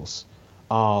radicals,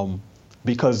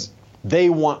 because they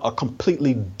want a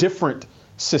completely different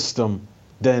system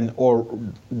or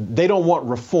they don't want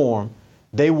reform,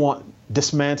 they want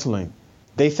dismantling.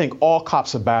 They think all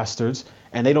cops are bastards,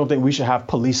 and they don't think we should have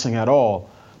policing at all.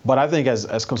 But I think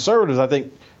as conservatives, I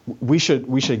think we should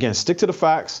again stick to the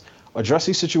facts, address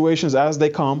these situations as they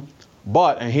come.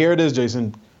 But, and here it is,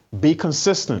 Jason, be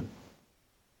consistent.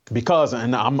 Because,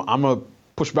 and I'm gonna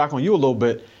push back on you a little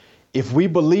bit, if we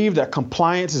believe that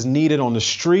compliance is needed on the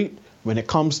street when it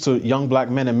comes to young black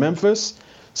men in Memphis,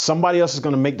 somebody else is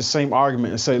gonna make the same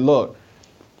argument and say, look,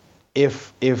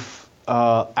 if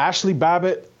Ashley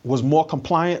Babbitt was more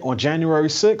compliant on January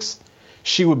 6th,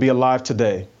 she would be alive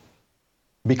today.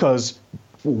 Because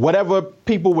whatever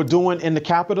people were doing in the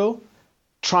Capitol,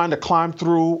 trying to climb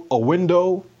through a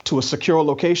window to a secure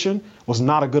location was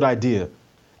not a good idea.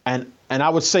 And I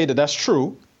would say that that's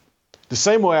true. The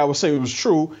same way I would say it was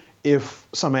true if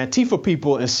some Antifa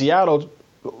people in Seattle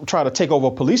try to take over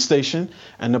a police station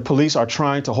and the police are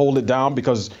trying to hold it down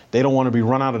because they don't want to be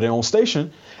run out of their own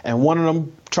station. And one of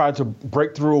them tried to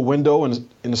break through a window in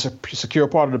the secure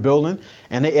part of the building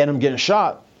and they end up getting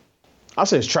shot. I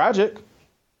say it's tragic.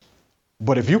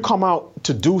 But if you come out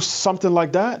to do something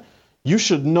like that, you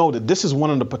should know that this is one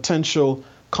of the potential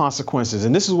consequences.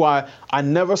 And this is why I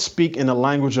never speak in the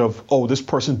language of, oh, this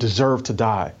person deserved to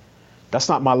die. That's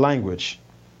not my language.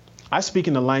 I speak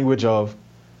in the language of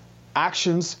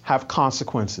actions have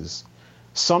consequences.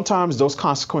 Sometimes those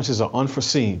consequences are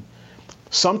unforeseen.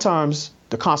 Sometimes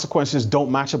the consequences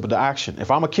don't match up with the action.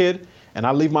 If I'm a kid and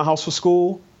I leave my house for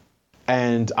school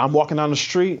and I'm walking down the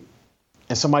street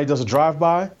and somebody does a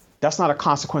drive-by, that's not a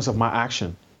consequence of my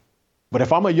action. But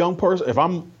if I'm a young person, if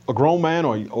I'm a grown man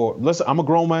or listen, I'm a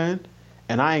grown man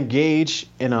and I engage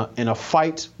in a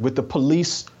fight with the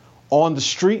police on the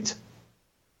street,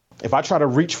 if I try to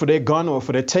reach for their gun or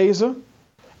for their taser,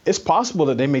 it's possible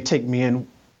that they may take me in,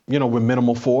 with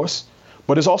minimal force,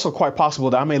 but it's also quite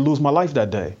possible that I may lose my life that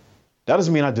day. That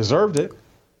doesn't mean I deserved it.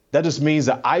 That just means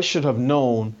that I should have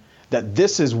known that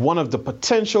this is one of the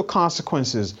potential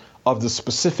consequences of the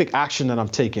specific action that I'm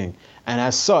taking. And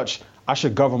as such, I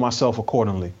should govern myself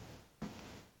accordingly.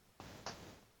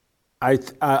 I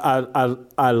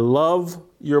love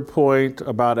your point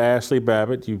about Ashley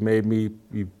Babbitt. You made me,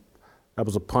 that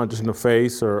was a punch in the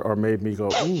face or made me go,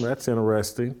 that's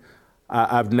interesting.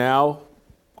 I've now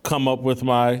come up with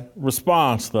my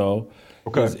response, though.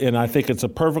 Okay. And I think it's a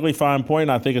perfectly fine point,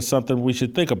 and I think it's something we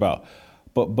should think about.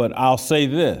 But I'll say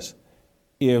this.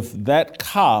 If that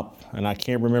cop, and I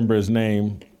can't remember his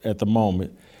name at the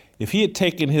moment, if he had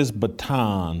taken his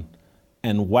baton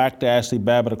and whacked Ashley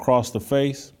Babbitt across the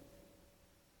face,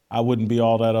 I wouldn't be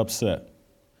all that upset.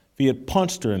 If he had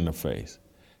punched her in the face,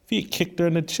 if he had kicked her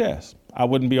in the chest, I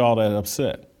wouldn't be all that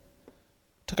upset.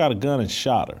 Took out a gun and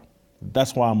shot her.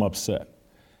 That's why I'm upset.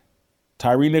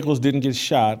 Tyre Nichols didn't get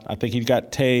shot. I think he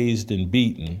got tased and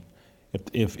beaten.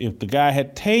 If the guy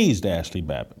had tased Ashley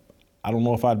Babbitt, I don't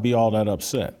know if I'd be all that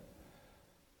upset.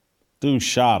 Dude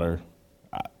shot her.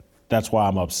 That's why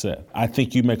I'm upset. I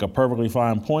think you make a perfectly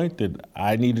fine point that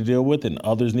I need to deal with and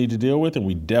others need to deal with, and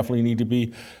we definitely need to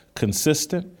be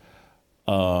consistent.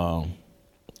 But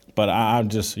I'm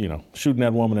just, shooting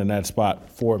that woman in that spot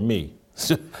for me.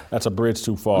 That's a bridge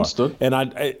too far. Understood. And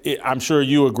I'm sure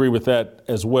you agree with that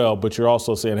as well, but you're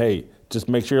also saying, hey, just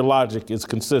make sure your logic is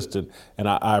consistent, and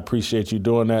I appreciate you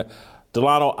doing that.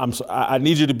 Delano, I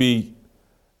need you to be,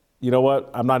 you know what?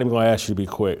 I'm not even going to ask you to be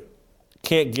quick.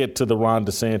 Can't get to the Ron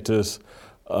DeSantis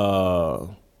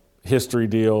history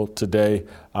deal today.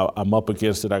 I'm up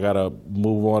against it. I got to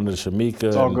move on to Shamika.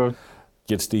 It's all good.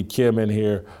 Get Steve Kim in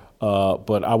here.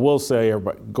 But I will say,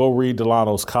 everybody, go read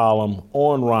Delano's column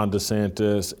on Ron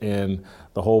DeSantis and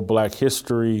the whole black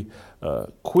history,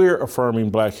 queer-affirming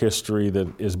black history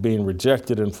that is being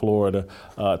rejected in Florida.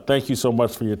 Thank you so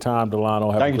much for your time, Delano.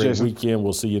 Have a great weekend.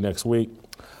 We'll see you next week.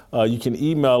 You can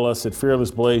email us at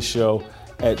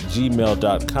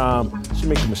fearlessblazeshow@gmail.com.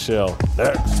 Shamika Michelle,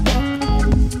 next.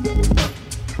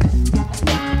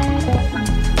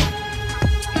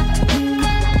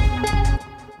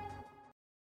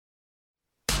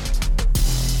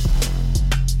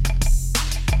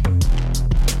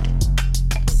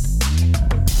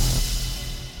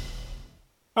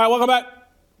 All right, welcome back.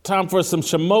 Time for some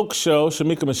Shamoke Show.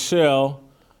 Shamika Michelle.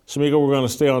 Shamika, we're going to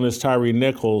stay on this Tyre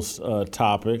Nichols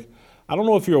topic. I don't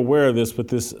know if you're aware of this, but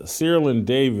this Cyrillin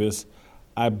Davis,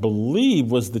 I believe,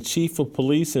 was the chief of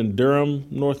police in Durham,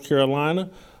 North Carolina,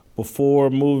 before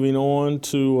moving on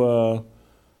to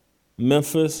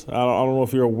Memphis. I don't know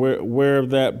if you're aware of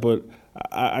that, but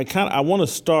I want to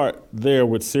start there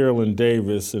with Cyrillin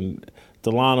Davis, and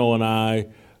Delano and I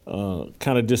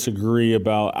kind of disagree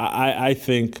about. I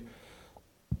think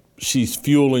she's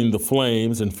fueling the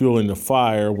flames and fueling the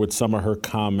fire with some of her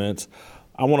comments.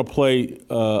 I want to play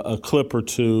a clip or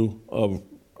two of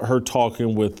her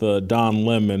talking with Don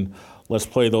Lemon. Let's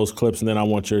play those clips, and then I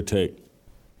want your take.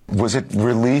 Was it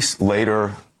released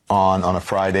later on a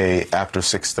Friday after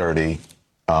 6:30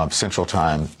 Central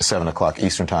Time, 7 o'clock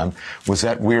Eastern Time? Was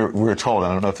that, we were told,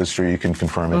 I don't know if it's true, you can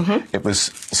confirm it, it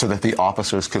was so that the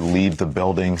officers could leave the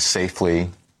building safely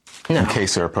in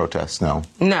case there are protests? No,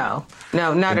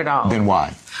 not at all. Then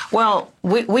why? Well,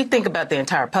 we think about the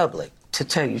entire public, to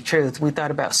tell you the truth. We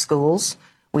thought about schools,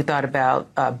 we thought about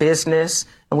business,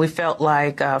 and we felt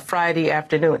like Friday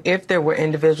afternoon, if there were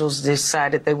individuals who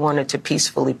decided they wanted to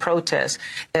peacefully protest,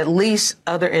 at least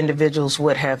other individuals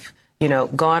would have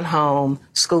gone home,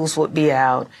 schools would be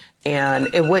out, and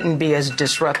it wouldn't be as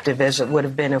disruptive as it would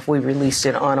have been if we released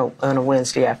it on a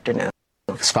Wednesday afternoon.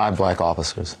 It's 5 black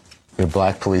officers, your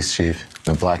black police chief,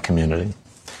 the black community.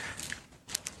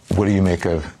 What do you make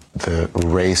of the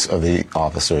race of the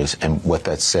officers and what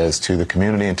that says to the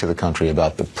community and to the country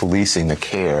about the policing, the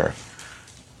care?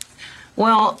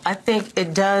 Well, I think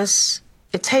it takes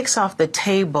off the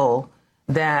table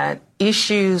that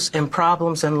issues and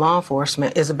problems in law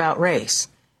enforcement is about race,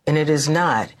 and it is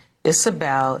not. It's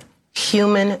about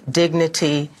human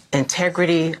dignity,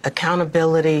 integrity,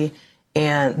 accountability,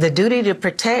 and the duty to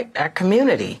protect our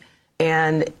community.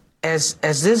 And as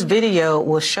this video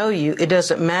will show you, it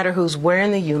doesn't matter who's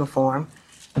wearing the uniform,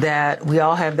 that we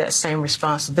all have that same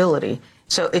responsibility.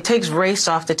 So it takes race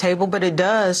off the table, but it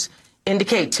does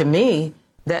indicate to me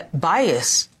that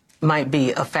bias might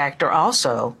be a factor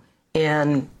also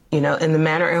in the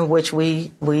manner in which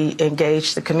we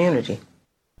engage the community.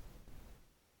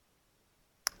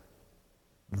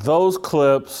 Those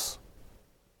clips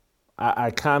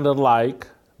I kind of like.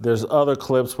 There's other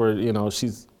clips where,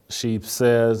 she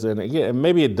says, and again,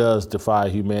 maybe it does defy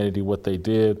humanity what they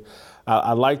did.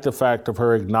 I like the fact of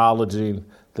her acknowledging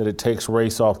that it takes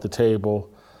race off the table,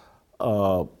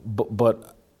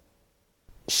 but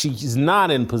she's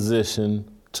not in position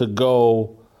to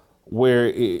go where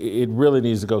it really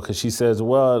needs to go, because she says,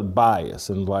 well, bias,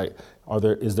 and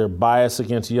is there bias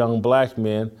against young black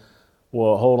men?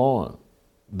 Well, hold on.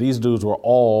 These dudes were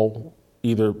all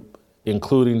either,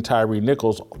 including Tyre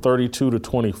Nichols, 32 to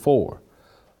 24.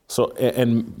 So,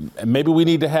 and maybe we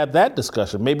need to have that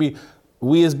discussion. Maybe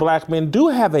we as black men do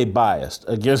have a bias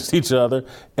against each other,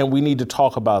 and we need to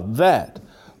talk about that.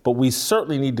 But we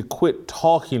certainly need to quit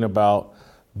talking about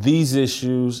these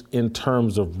issues in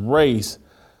terms of race.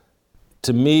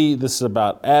 To me, this is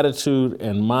about attitude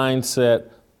and mindset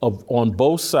on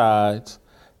both sides.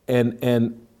 And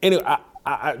anyway,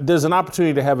 there's an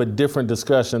opportunity to have a different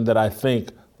discussion that I think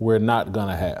we're not going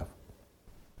to have.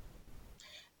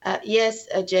 Yes,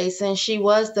 Jason, she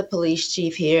was the police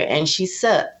chief here and she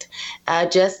sucked.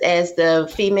 Just as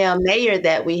the female mayor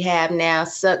that we have now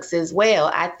sucks as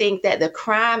well. I think that the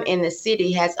crime in the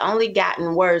city has only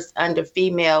gotten worse under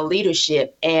female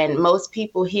leadership, and most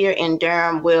people here in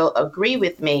Durham will agree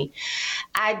with me.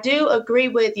 I do agree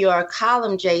with your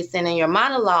column, Jason, and your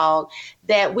monologue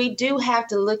that we do have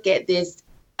to look at this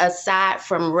aside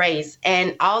from race.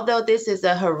 And although this is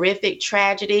a horrific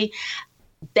tragedy,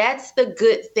 that's the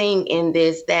good thing in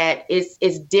this, that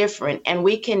it's different. And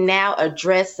we can now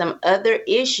address some other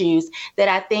issues that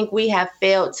I think we have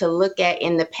failed to look at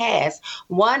in the past.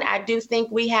 One, I do think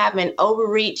we have an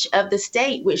overreach of the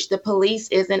state, which the police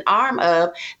is an arm of,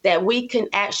 that we can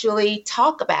actually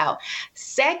talk about.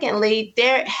 Secondly,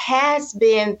 there has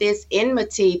been this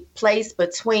enmity placed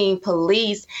between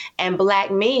police and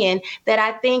black men that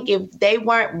I think if they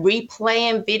weren't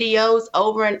replaying videos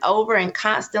over and over and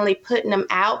constantly putting them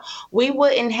out, we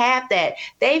wouldn't have that.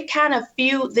 They've kind of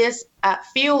fueled this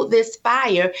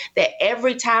fire that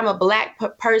every time a black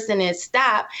person is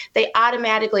stopped, they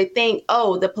automatically think,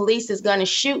 oh, the police is going to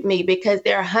shoot me because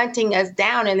they're hunting us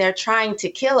down and they're trying to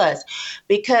kill us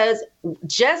because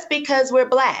we're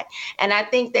black. And I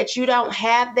think that you don't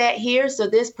have that here. So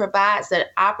this provides an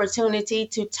opportunity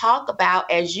to talk about,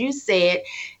 as you said,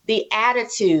 the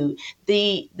attitude,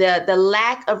 the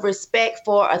lack of respect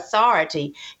for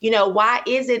authority. You know, why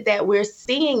is it that we're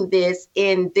seeing this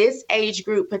in this age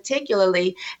group,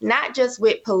 particularly, not just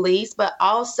with police, but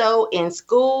also in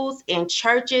schools, in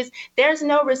churches? There's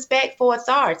no respect for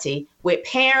authority with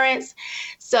parents.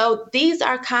 So these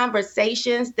are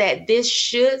conversations that this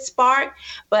should spark.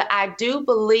 But I do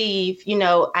believe,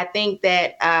 I think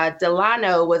that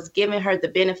Delano was giving her the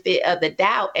benefit of the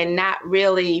doubt and not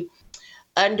really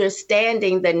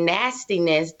understanding the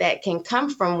nastiness that can come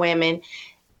from women.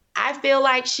 I feel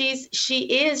like she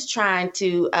is trying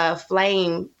to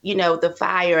flame, the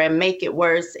fire and make it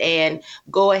worse and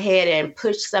go ahead and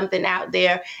push something out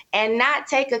there and not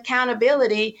take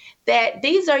accountability that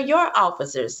these are your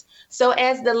officers. So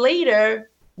as the leader,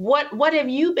 what have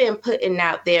you been putting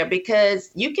out there?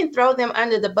 Because you can throw them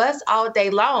under the bus all day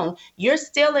long. You're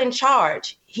still in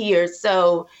charge here.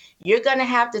 So you're going to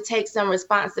have to take some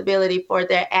responsibility for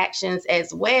their actions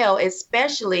as well,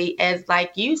 especially as,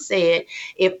 like you said,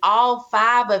 if all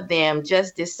 5 of them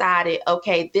just decided,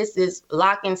 okay, this is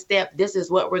lock and step, this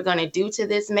is what we're going to do to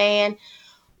this man.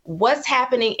 What's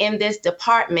happening in this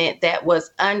department that was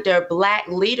under black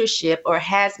leadership or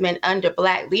has been under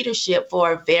black leadership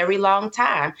for a very long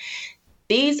time?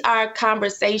 These are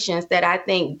conversations that I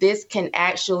think this can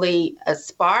actually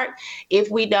spark if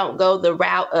we don't go the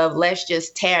route of let's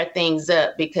just tear things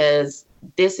up because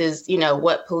this is,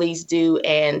 what police do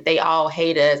and they all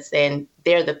hate us and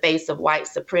they're the face of white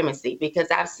supremacy, because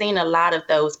I've seen a lot of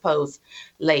those posts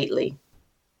lately.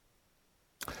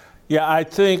 Yeah, I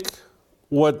think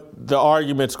what the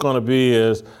argument's going to be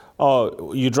is,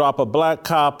 oh, you drop a black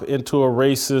cop into a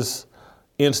racist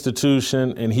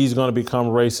institution and he's going to become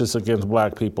racist against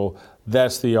black people.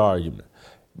 That's the argument.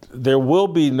 There will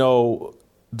be no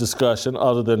discussion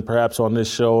other than perhaps on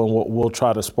this show, and we'll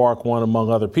try to spark one among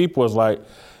other people, is like,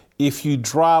 if you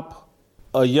drop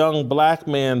a young black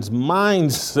man's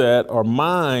mindset or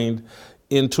mind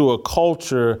into a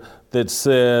culture that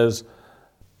says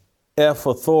F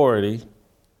authority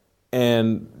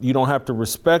and you don't have to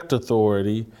respect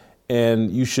authority and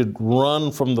you should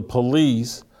run from the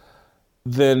police,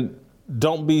 then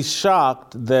don't be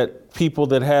shocked that people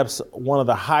that have one of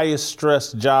the highest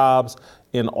stress jobs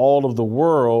in all of the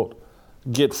world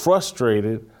get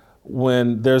frustrated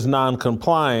when there's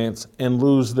non-compliance and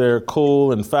lose their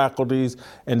cool and faculties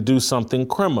and do something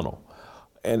criminal.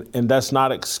 And that's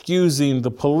not excusing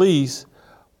the police,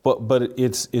 but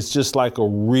it's just like a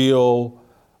real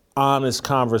honest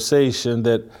conversation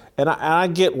that, and I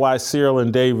get why Cyril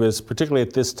and Davis, particularly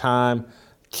at this time,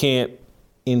 can't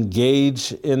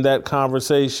engage in that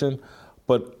conversation,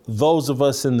 but those of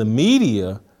us in the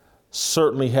media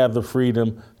certainly have the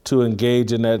freedom to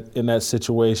engage in that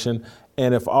situation.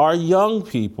 And if our young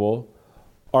people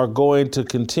are going to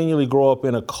continually grow up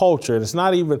in a culture, and it's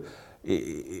not even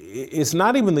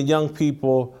the young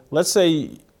people. Let's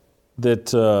say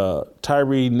that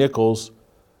Tyree Nichols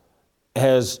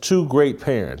has two great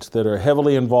parents that are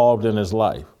heavily involved in his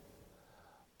life.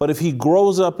 But if he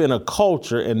grows up in a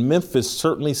culture, and Memphis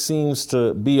certainly seems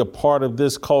to be a part of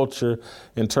this culture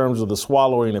in terms of the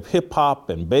swallowing of hip hop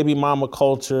and baby mama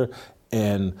culture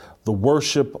and the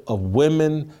worship of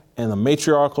women and the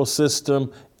matriarchal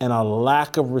system and a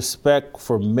lack of respect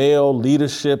for male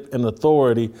leadership and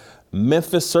authority,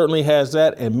 Memphis certainly has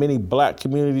that, and many black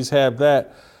communities have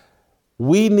that.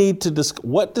 We need to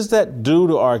what does that do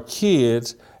to our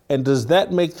kids, and does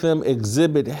that make them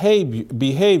exhibit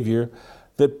behavior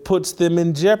that puts them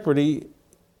in jeopardy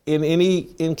in any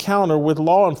encounter with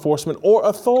law enforcement or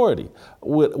authority?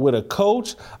 With a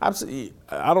coach,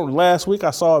 last week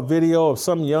I saw a video of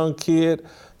some young kid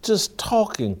just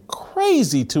talking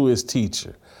crazy to his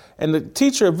teacher. And the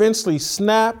teacher eventually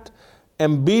snapped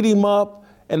and beat him up,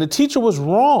 and the teacher was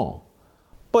wrong.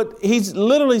 But he's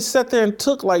literally sat there and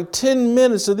took like 10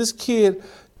 minutes of this kid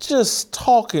just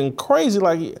talking crazy.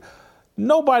 Like,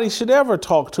 nobody should ever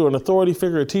talk to an authority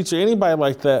figure, a teacher, anybody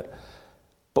like that.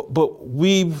 But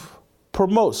we've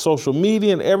promoted social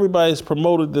media, and everybody's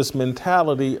promoted this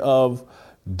mentality of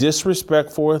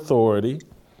disrespect for authority.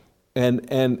 And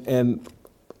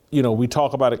you know, we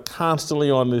talk about it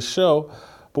constantly on this show.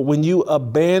 But when you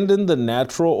abandon the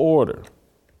natural order,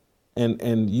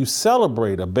 and you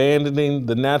celebrate abandoning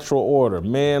the natural order,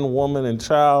 man, woman, and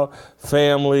child,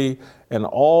 family, and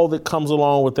all that comes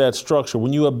along with that structure,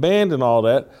 when you abandon all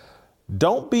that,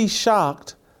 don't be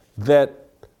shocked that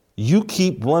you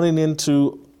keep running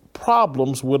into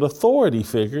problems with authority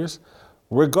figures,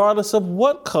 regardless of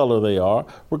what color they are,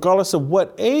 regardless of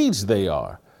what age they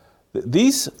are.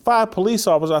 These 5 police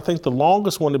officers, I think the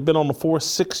longest one had been on the force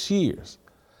 6 years.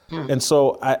 And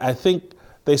so I think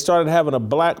they started having a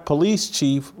black police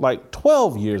chief like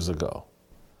 12 years ago.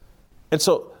 And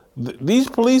so these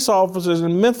police officers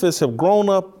in Memphis have grown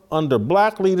up under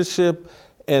black leadership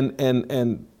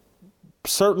and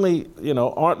certainly, you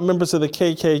know, aren't members of the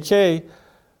KKK.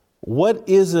 What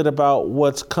is it about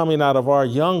what's coming out of our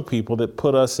young people that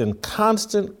put us in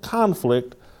constant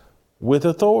conflict with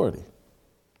authority?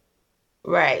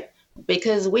 Right.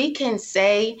 Because we can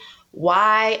say,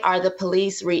 why are the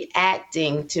police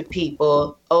reacting to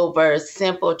people over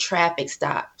simple traffic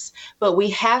stops? But we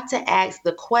have to ask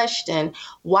the question,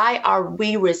 why are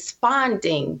we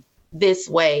responding this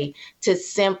way to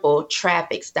simple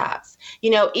traffic stops? You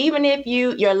know, even if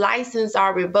your license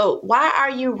are revoked, why are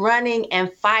you running and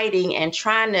fighting and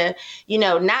trying to, you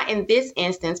know, not in this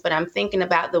instance, but I'm thinking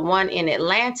about the one in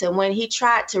Atlanta when he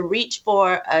tried to reach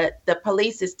for the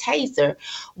police's taser.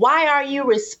 Why are you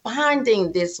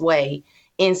responding this way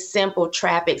in simple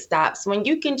traffic stops when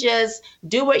you can just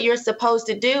do what you're supposed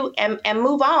to do and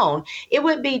move on? It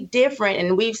would be different.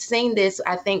 And we've seen this,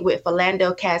 I think, with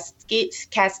Philando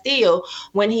Castile,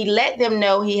 when he let them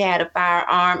know he had a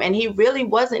firearm and he really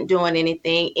wasn't doing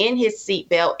anything in his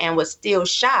seatbelt and was still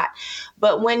shot.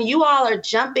 But when you all are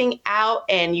jumping out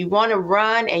and you want to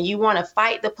run and you want to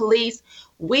fight the police,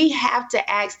 we have to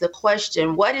ask the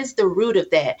question, what is the root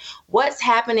of that? What's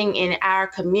happening in our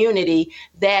community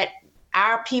that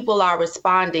our people are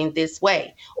responding this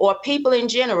way, or people in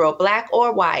general, black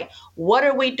or white? What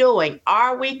are we doing?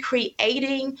 Are we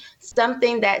creating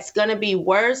something that's going to be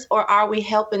worse, or are we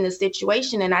helping the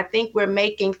situation? And I think we're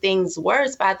making things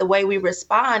worse by the way we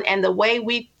respond and the way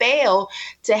we fail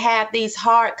to have these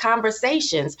hard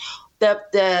conversations.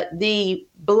 The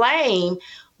blame,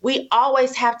 we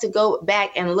always have to go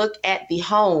back and look at the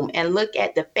home and look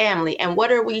at the family. And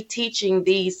what are we teaching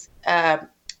these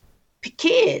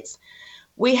kids?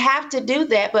 We have to do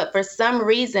that, but for some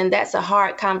reason, that's a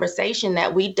hard conversation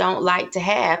that we don't like to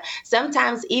have.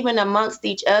 Sometimes even amongst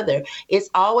each other, it's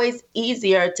always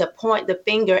easier to point the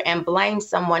finger and blame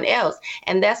someone else.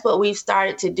 And that's what we've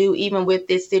started to do even with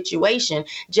this situation.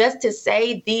 Just to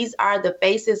say these are the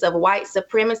faces of white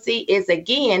supremacy is,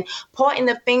 again, pointing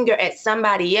the finger at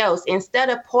somebody else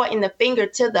instead of pointing the finger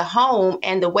to the home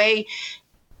and the way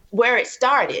where it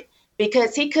started.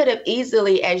 Because he could have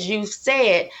easily, as you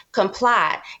said,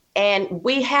 complied. And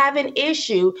we have an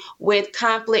issue with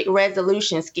conflict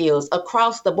resolution skills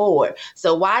across the board.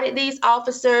 So why did these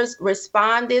officers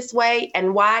respond this way?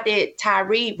 And why did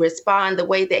Tyree respond the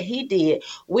way that he did?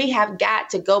 We have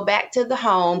got to go back to the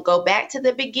home, go back to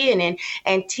the beginning,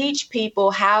 and teach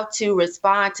people how to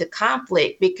respond to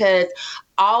conflict. Because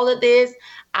all of this,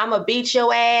 I'm going to beat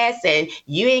your ass, and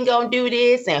you ain't going to do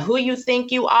this, and who you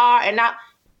think you are, and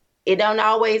it don't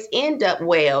always end up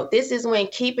well. This is when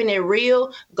keeping it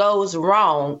real goes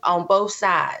wrong on both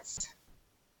sides.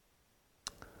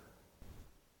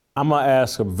 I'm going to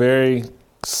ask a very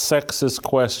sexist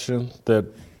question that,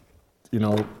 you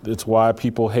know, it's why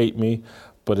people hate me.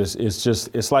 But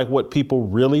it's like what people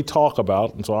really talk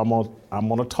about, and so I'm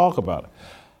gonna talk about it.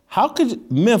 How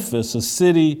could Memphis, a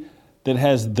city that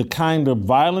has the kind of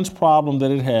violence problem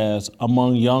that it has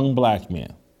among young black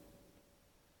men,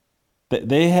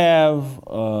 they have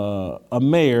a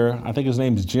mayor, I think his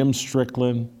name is Jim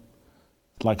Strickland,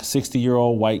 like a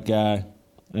 60-year-old white guy,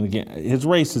 and again, his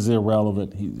race is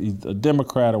irrelevant. He's a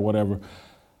Democrat or whatever.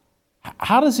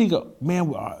 How does he go,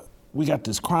 man, we got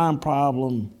this crime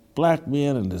problem, black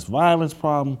men, and this violence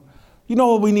problem. You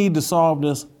know what we need to solve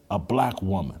this? A black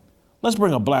woman. Let's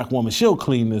bring a black woman. She'll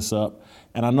clean this up.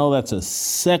 And I know that's a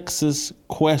sexist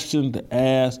question to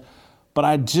ask, but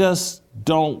I just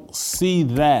don't see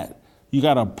that. You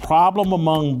got a problem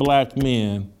among black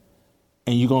men,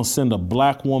 and you're gonna send a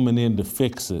black woman in to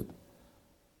fix it.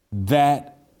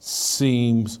 That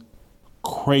seems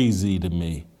crazy to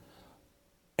me.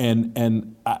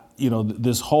 And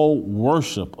this whole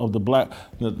worship of the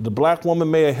black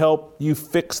woman may have helped you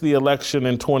fix the election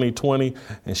in 2020,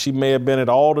 and she may have been at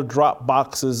all the drop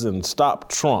boxes and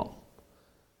stopped Trump.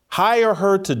 Hire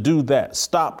her to do that,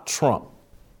 stop Trump.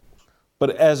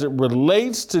 But as it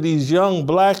relates to these young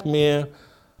black men,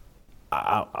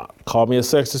 call me a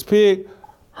sexist pig,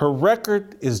 her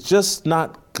record is just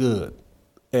not good.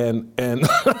 And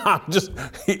I'm just,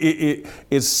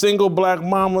 it's single black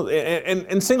mamas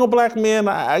and single black men,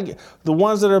 the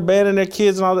ones that are abandoning their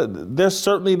kids and all that, they're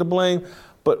certainly to blame.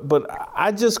 But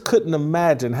I just couldn't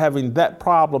imagine having that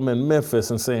problem in Memphis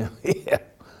and saying, yeah,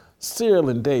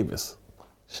 Cyril Davis,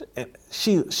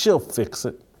 she'll fix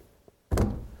it.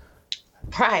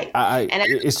 Right.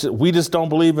 We just don't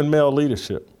believe in male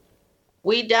leadership.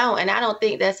 We don't, and I don't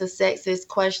think that's a sexist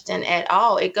question at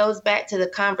all. It goes back to the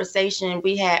conversation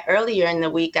we had earlier in the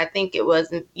week. I think it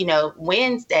was,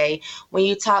 Wednesday, when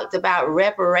you talked about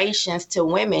reparations to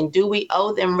women. Do we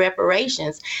owe them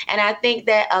reparations? And I think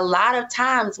that a lot of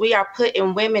times we are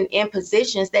putting women in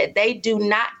positions that they do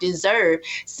not deserve,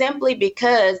 simply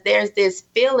because there's this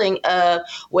feeling of,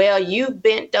 well, you've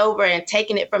bent over and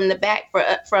taken it from the back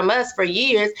from us for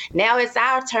years. Now it's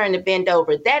our turn to bend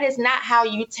over. That is not how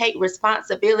you take responsibility,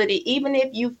 even if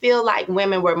you feel like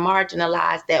women were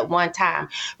marginalized at one time.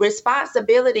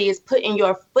 Responsibility is putting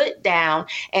your foot down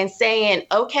and saying,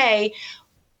 okay,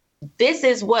 this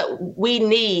is what we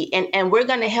need, and we're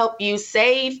going to help you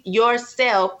save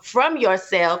yourself from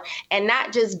yourself, and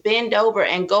not just bend over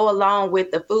and go along with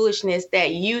the foolishness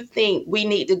that you think we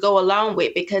need to go along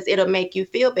with because it'll make you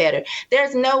feel better.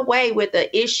 There's no way with the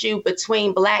issue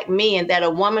between black men that a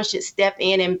woman should step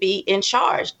in and be in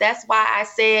charge. That's why I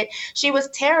said she was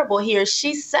terrible here.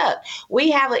 She sucked. We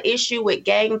have an issue with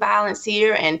gang violence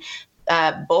here and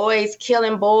boys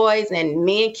killing boys and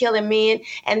men killing men.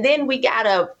 And then we got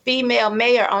a female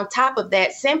mayor on top of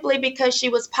that simply because she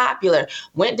was popular,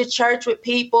 went to church with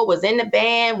people, was in the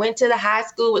band, went to the high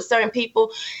school with certain people,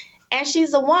 and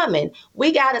she's a woman.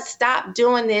 We got to stop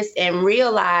doing this and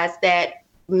realize that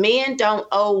men don't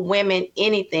owe women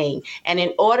anything. And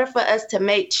in order for us to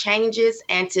make changes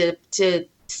and to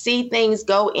see things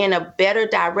go in a better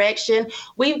direction,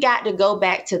 we've got to go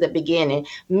back to the beginning.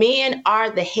 Men are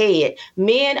the head.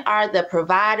 Men are the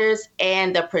providers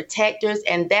and the protectors,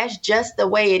 and that's just the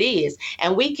way it is.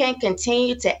 And we can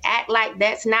continue to act like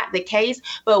that's not the case,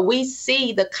 but we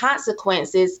see the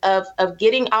consequences of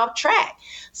getting off track.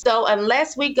 So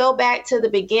unless we go back to the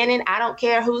beginning, I don't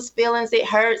care whose feelings it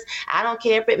hurts. I don't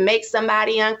care if it makes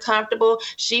somebody uncomfortable.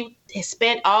 She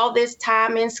spent all this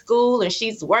time in school and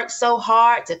she's worked so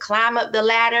hard to climb up the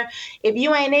ladder. If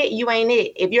you ain't it, you ain't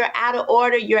it. If you're out of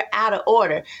order, you're out of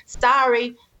order.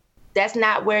 Sorry, that's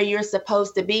not where you're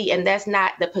supposed to be, and that's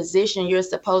not the position you're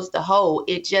supposed to hold.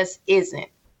 It just isn't.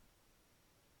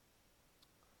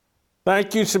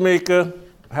 Thank you, Shamika.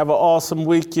 Have an awesome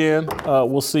weekend.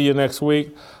 We'll see you next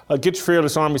week. Get your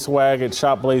Fearless Army swag at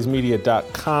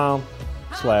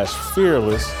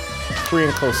shopblazemedia.com/fearless. Free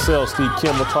and Cosell, Steve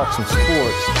Kim. We'll talk some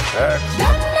sports.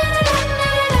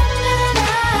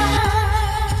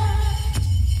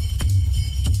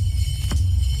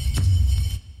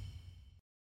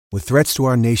 With threats to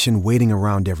our nation waiting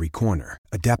around every corner,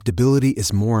 adaptability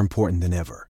is more important than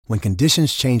ever. When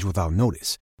conditions change without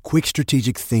notice, quick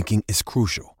strategic thinking is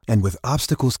crucial. And with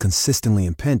obstacles consistently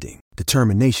impending,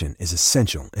 determination is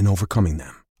essential in overcoming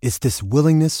them. It's this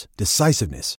willingness,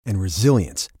 decisiveness, and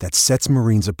resilience that sets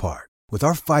Marines apart. With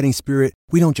our fighting spirit,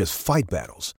 we don't just fight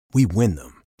battles, we win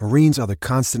them. Marines are the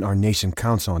constant our nation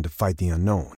counts on to fight the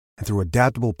unknown. And through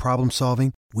adaptable problem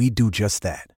solving, we do just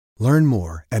that. Learn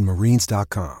more at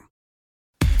marines.com.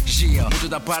 Yeah, 모두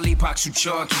다 빨리 박수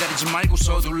쳐 기다리지 말고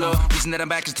서둘러 Reason that I'm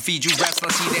back is to feed you raps. I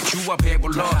see that you are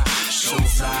배불러 So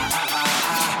fly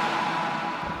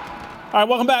All right,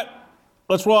 welcome back.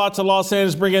 Let's roll out to Los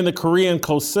Angeles, bring in the Korean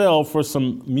Cosell for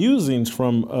some musings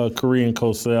from Korean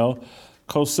Cosell.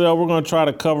 Cosell, we're going to try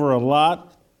to cover a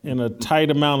lot in a tight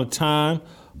amount of time.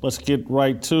 Let's get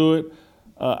right to it.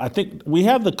 I think we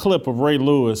have the clip of Ray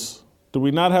Lewis. Do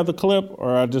we not have the clip?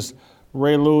 Or just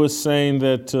Ray Lewis saying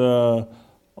that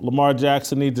Lamar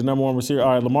Jackson needs a number one receiver?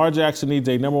 All right, Lamar Jackson needs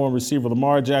a number one receiver.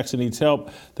 Lamar Jackson needs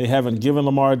help. They haven't given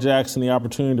Lamar Jackson the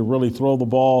opportunity to really throw the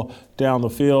ball down the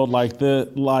field like this.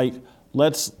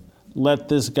 Let's let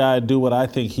this guy do what I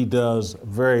think he does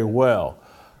very well.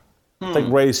 I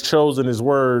think Ray's chosen his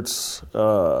words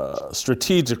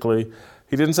strategically.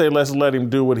 He didn't say let's let him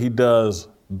do what he does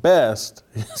best.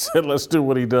 He said let's do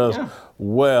what he does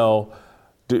well.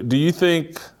 Do you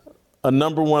think a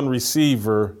number one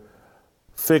receiver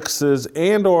fixes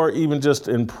and or even just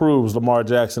improves Lamar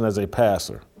Jackson as a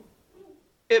passer?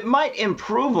 It might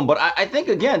improve him, but I think,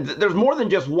 again, there's more than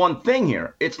just one thing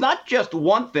here. It's not just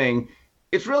one thing.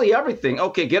 It's really everything.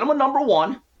 Okay, get him a number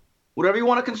one, whatever you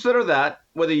want to consider that,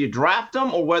 whether you draft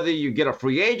him or whether you get a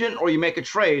free agent or you make a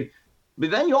trade. But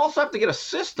then you also have to get a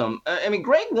system. I mean,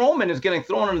 Greg Roman is getting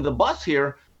thrown under the bus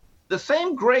here. The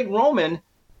same Greg Roman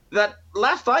that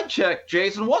last I checked,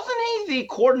 Jason, wasn't he the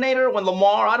coordinator when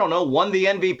Lamar, won the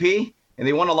MVP and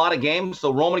they won a lot of games?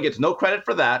 So Roman gets no credit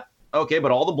for that. Okay,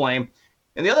 but all the blame.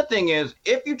 And the other thing is,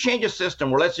 if you change a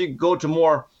system where let's say you go to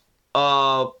more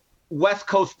West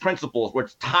Coast principles, where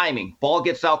it's timing, ball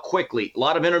gets out quickly, a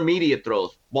lot of intermediate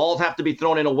throws, balls have to be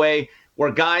thrown in a way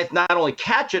where guys not only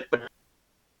catch it, but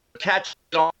catch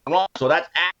it on wrong. So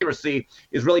that accuracy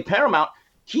is really paramount.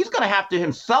 He's going to have to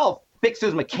himself fix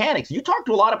his mechanics. You talk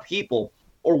to a lot of people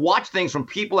or watch things from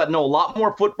people that know a lot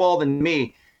more football than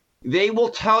me. They will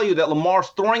tell you that Lamar's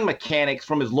throwing mechanics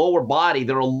from his lower body,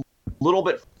 they're a little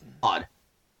bit flawed.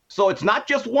 So it's not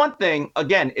just one thing.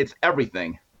 Again, it's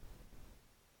everything.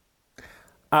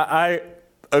 I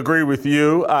agree with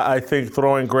you. I think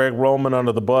throwing Greg Roman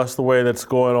under the bus the way that's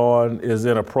going on is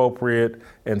inappropriate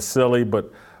and silly,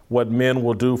 but what men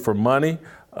will do for money,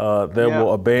 they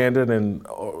will abandon and,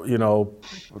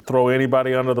 throw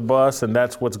anybody under the bus, and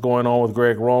that's what's going on with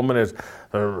Greg Roman. Is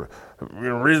the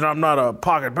reason I'm not a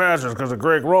pocket passer is because of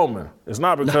Greg Roman. It's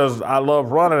not because I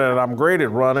love running and I'm great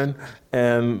at running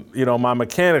and, my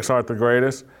mechanics aren't the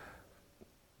greatest.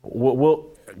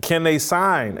 Can they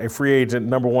sign a free agent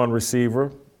number one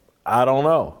receiver? I don't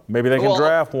know. Maybe they can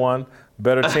draft one.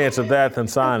 Better chance of that than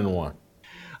signing one.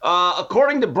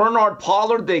 According to Bernard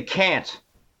Pollard, they can't.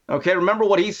 Okay, remember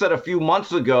what he said a few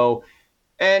months ago.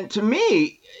 And to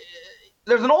me,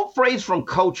 there's an old phrase from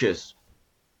coaches.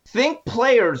 Think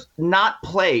players, not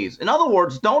plays. In other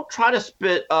words, don't try to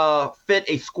fit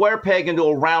a square peg into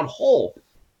a round hole.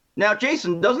 Now,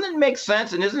 Jason, doesn't it make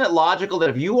sense and isn't it logical that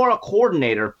if you are a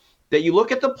coordinator, that you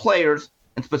look at the players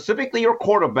and specifically your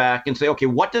quarterback and say, okay,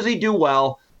 what does he do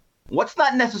well? What's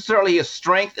not necessarily his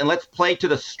strength, and let's play to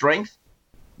the strength?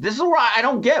 This is where I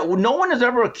don't get. No one has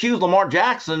ever accused Lamar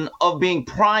Jackson of being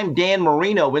prime Dan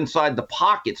Marino inside the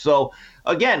pocket. So,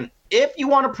 again, if you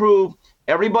want to prove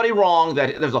everybody wrong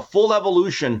that there's a full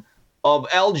evolution of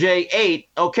LJ8,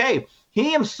 okay,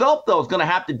 he himself, though, is going to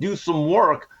have to do some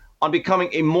work on becoming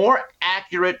a more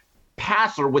accurate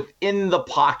passer within the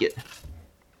pocket.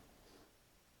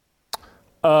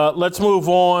 Let's move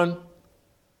on.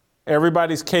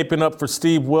 Everybody's caping up for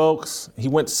Steve Wilks. He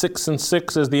went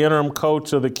 6-6 as the interim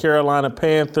coach of the Carolina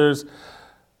Panthers.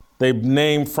 They've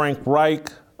named Frank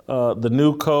Reich the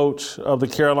new coach of the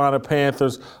Carolina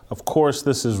Panthers. Of course,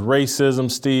 this is racism,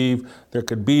 Steve. There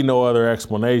could be no other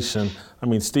explanation. I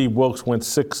mean, Steve Wilks went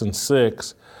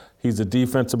 6-6. He's a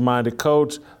defensive-minded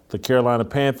coach. The Carolina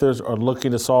Panthers are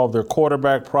looking to solve their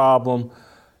quarterback problem.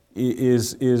 Did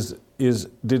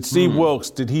Steve Wilks,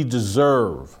 did he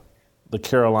deserve the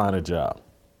Carolina job?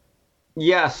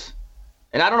 Yes.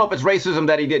 And I don't know if it's racism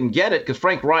that he didn't get it, because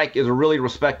Frank Reich is a really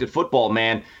respected football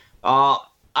man.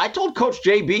 I told Coach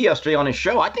JB yesterday on his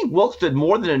show, I think Wilks did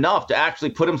more than enough to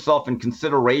actually put himself in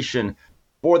consideration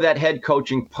for that head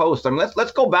coaching post. I mean,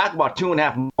 let's go back about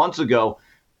 2.5 months ago.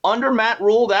 Under Matt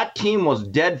Rule, that team was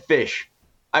dead fish.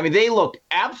 I mean, they looked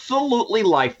absolutely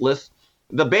lifeless.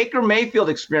 The Baker Mayfield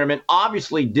experiment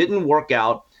obviously didn't work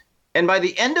out. And by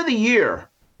the end of the year,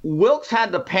 Wilks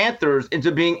had the Panthers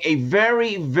into being a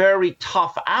very, very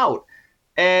tough out.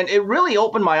 And it really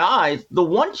opened my eyes. The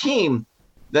one team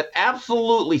that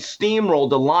absolutely steamrolled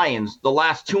the Lions the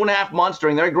last 2.5 months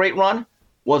during their great run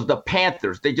was the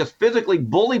Panthers. They just physically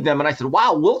bullied them. And I said,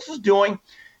 wow, Wilks is doing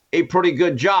a pretty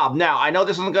good job. Now, I know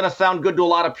this isn't going to sound good to a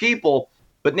lot of people,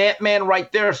 but that man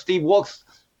right there, Steve Wilks,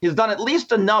 has done at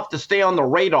least enough to stay on the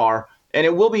radar. And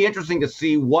it will be interesting to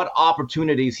see what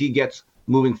opportunities he gets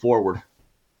moving forward.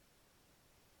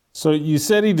 So you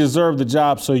said he deserved the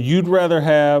job, so you'd rather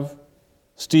have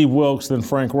Steve Wilks than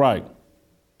Frank Reich?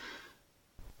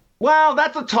 Well,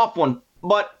 that's a tough one.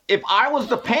 But if I was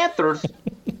the Panthers,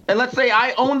 and let's say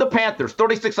I owned the Panthers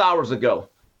 36 hours ago,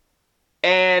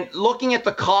 and looking at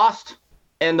the cost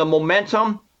and the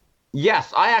momentum,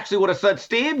 yes, I actually would have said,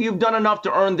 Steve, you've done enough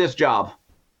to earn this job.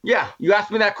 Yeah, you asked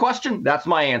me that question, that's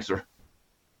my answer.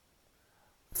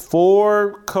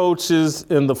 4 coaches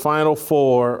in the Final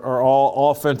Four are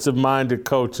all offensive-minded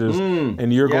coaches,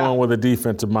 and you're going with a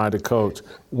defensive-minded coach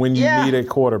when you need a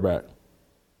quarterback.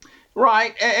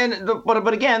 Right,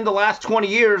 but again, the last 20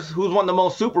 years, who's won the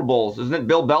most Super Bowls? Isn't it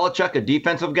Bill Belichick, a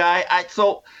defensive guy?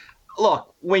 So,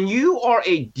 look, when you are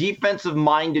a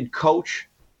defensive-minded coach,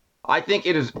 I think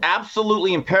it is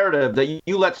absolutely imperative that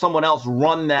you let someone else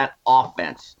run that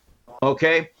offense,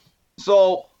 okay?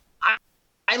 So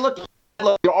I look,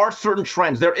 there are certain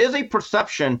trends. There is a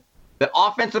perception that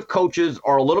offensive coaches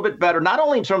are a little bit better, not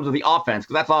only in terms of the offense,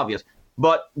 because that's obvious,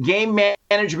 but game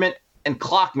management and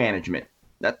clock management.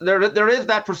 That there is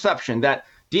that perception that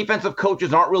defensive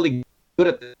coaches aren't really good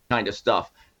at this kind of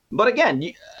stuff. But again,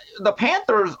 the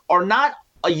Panthers are not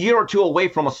a year or two away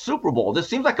from a Super Bowl. This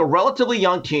seems like a relatively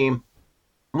young team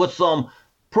with some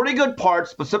pretty good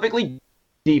parts, specifically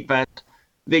defense.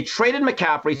 They traded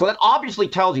McCaffrey, so that obviously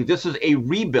tells you this is a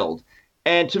rebuild.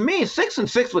 And to me,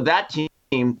 6-6 with that team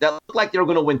that looked like they were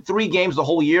going to win 3 games the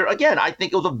whole year. Again, I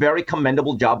think it was a very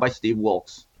commendable job by Steve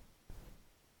Wilks.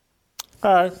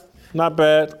 All right, not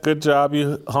bad. Good job.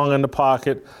 You hung in the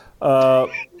pocket.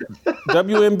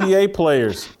 WNBA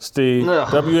players, Steve,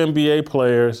 WNBA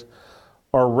players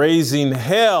are raising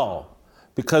hell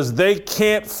because they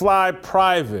can't fly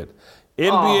private.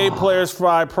 NBA players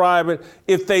fly private.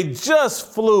 If they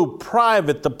just flew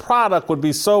private, the product would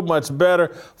be so much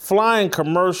better. Flying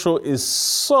commercial is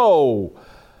so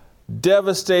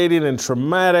devastating and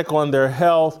traumatic on their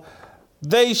health.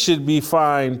 They should be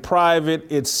flying private.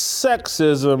 It's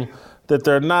sexism that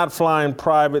they're not flying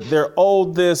private. They're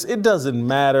owed this. It doesn't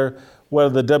matter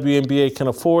whether the WNBA can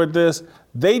afford this.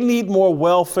 They need more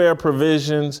welfare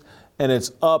provisions, and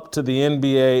it's up to the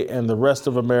NBA and the rest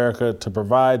of America to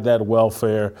provide that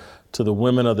welfare to the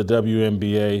women of the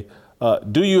WNBA.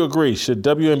 Do you agree? Should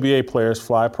WNBA players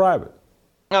fly private?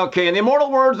 Okay, in the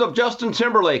immortal words of Justin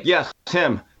Timberlake, yes,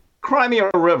 him, cry me a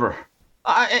river.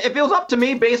 If it was up to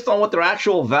me, based on what their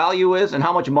actual value is and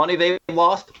how much money they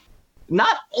lost,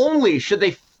 not only should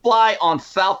they fly on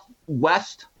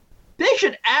Southwest, they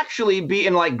should actually be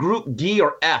in like Group D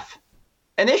or F.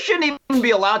 And they shouldn't even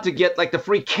be allowed to get like the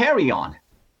free carry-on.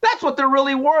 That's what they're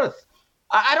really worth.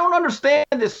 I don't understand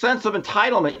this sense of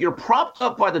entitlement. You're propped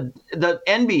up by the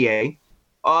NBA.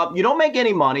 You don't make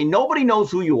any money. Nobody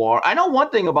knows who you are. I know one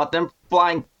thing about them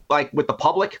flying like with the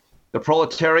public, the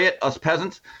proletariat, us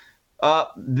peasants.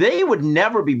 They would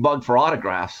never be bugged for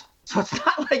autographs. So it's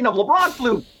not like, if LeBron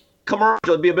flew commercial,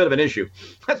 it'd be a bit of an issue.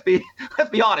 Let's be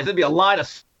honest. It'd be a line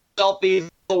of selfies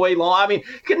all the way long. I mean,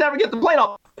 you could never get the plane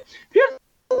off. Here's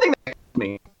the thing that gets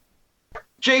me.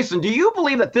 Jason, do you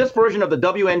believe that this version of the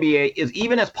WNBA is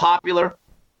even as popular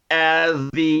as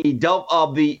the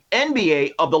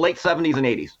NBA of the late 70s and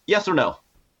 80s? Yes or no?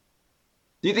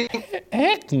 Do you think?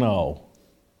 Heck no.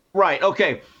 Right,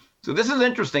 okay. So this is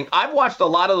interesting. I've watched a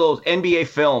lot of those NBA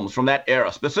films from that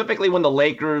era, specifically when the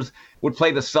Lakers would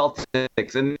play the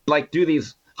Celtics and like do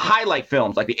these highlight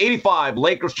films, like the 85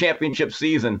 Lakers championship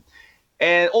season.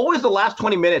 And always the last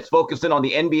 20 minutes focused in on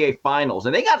the NBA Finals.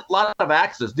 And they got a lot of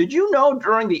access. Did you know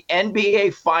during the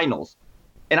NBA Finals,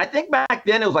 and I think back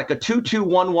then it was like a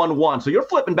 2-2-1-1-1. So you're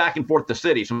flipping back and forth the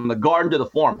cities from the Garden to the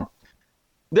Forum.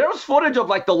 There was footage of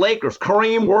like the Lakers,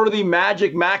 Kareem, Worthy,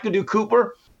 Magic, McAdoo,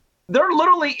 Cooper. They're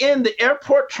literally in the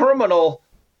airport terminal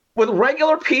with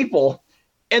regular people,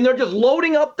 and they're just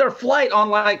loading up their flight on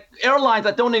like airlines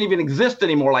that don't even exist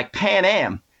anymore, like Pan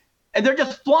Am. And they're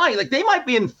just flying. Like they might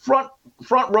be in front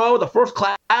row, the first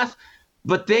class,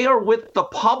 but they are with the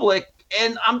public.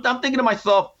 And I'm thinking to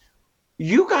myself,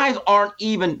 you guys aren't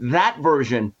even that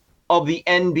version of the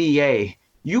NBA.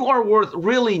 You are worth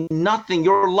really nothing.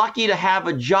 You're lucky to have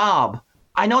a job.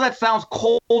 I know that sounds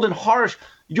cold and harsh.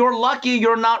 You're lucky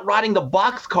you're not riding the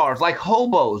boxcars like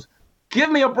hobos. Give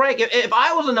me a break. If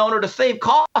I was an owner to save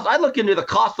costs, I'd look into the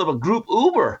cost of a group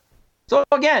Uber. So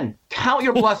again, count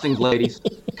your blessings, ladies.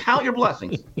 Count your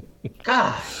blessings.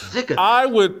 God, sick of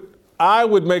it. I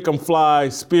would make them fly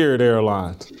Spirit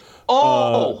Airlines.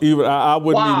 Even I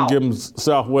wouldn't Wow. even give them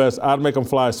Southwest. I'd make them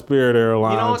fly Spirit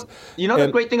Airlines. You know the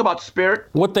great thing about Spirit?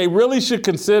 What they really should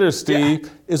consider,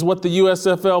 Steve, is what the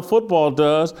USFL football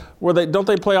does, where they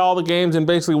play all the games in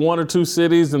basically one or two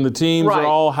cities, and the teams Right. are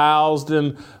all housed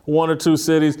in one or two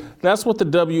cities. That's what the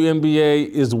WNBA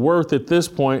is worth at this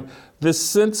point. This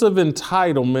sense of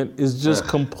entitlement is just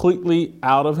completely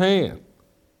out of hand.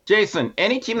 Jason,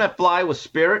 any team that fly with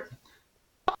Spirit,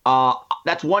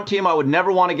 that's one team I would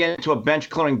never want to get into a bench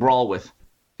clearing brawl with,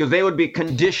 because they would be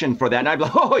conditioned for that. And I'd be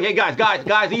like, oh, hey,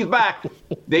 guys, he's back.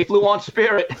 They flew on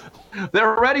Spirit.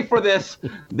 They're ready for this.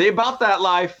 They about that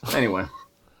life. Anyway.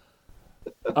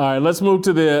 All right, let's move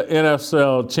to the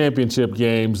NFL championship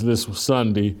games this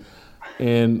Sunday.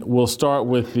 And we'll start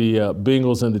with the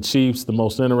Bengals and the Chiefs, the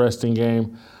most interesting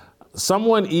game.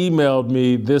 Someone emailed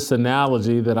me this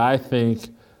analogy that I think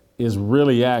is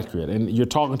really accurate. And you're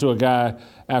talking to a guy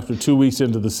after 2 weeks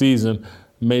into the season,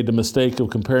 made the mistake of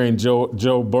comparing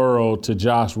Joe Burrow to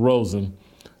Josh Rosen.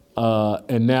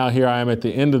 And now here I am at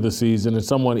the end of the season, and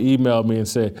someone emailed me and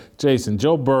said, Jason,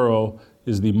 Joe Burrow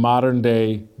is the modern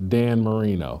day Dan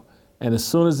Marino. And as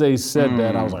soon as they said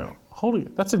that, I was like, holy,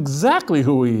 that's exactly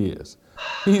who he is.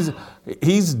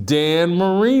 He's Dan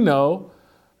Marino.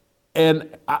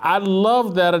 And I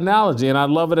love that analogy, and I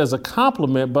love it as a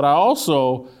compliment, but I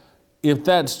also, if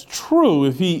that's true,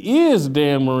 if he is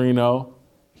Dan Marino,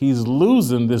 he's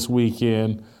losing this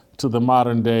weekend to the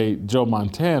modern day Joe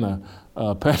Montana,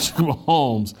 Patrick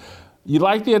Mahomes. You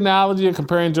like the analogy of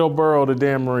comparing Joe Burrow to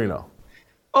Dan Marino?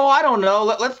 Oh, I don't know.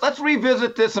 Let's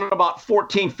revisit this in about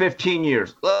 14, 15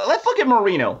 years. Let's look at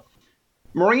Marino.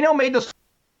 Marino made the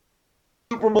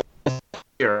Super Bowl this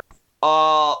year.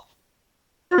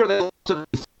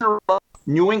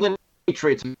 New England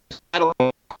Patriots.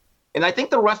 And I think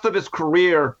the rest of his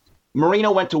career,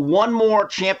 Marino went to one more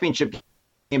championship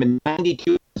game in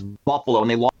 '92 Buffalo, and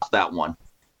they lost that one.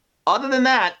 Other than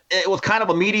that, it was kind of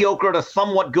a mediocre to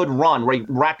somewhat good run where he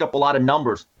racked up a lot of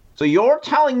numbers. So you're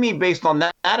telling me, based on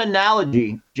that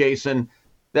analogy, Jason,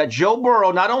 that Joe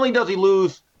Burrow, not only does he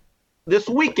lose this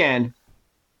weekend,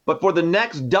 but for the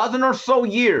next dozen or so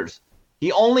years,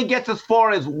 he only gets as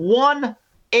far as one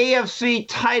AFC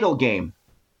title game.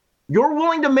 You're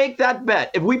willing to make that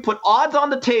bet. If we put odds on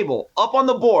the table, up on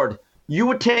the board, you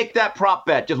would take that prop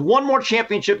bet. Just one more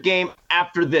championship game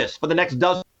after this for the next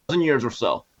dozen years or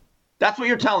so. That's what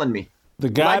you're telling me. The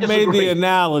guy made the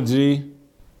analogy.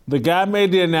 The guy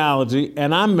made the analogy,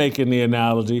 and I'm making the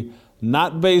analogy,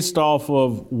 not based off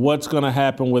of what's going to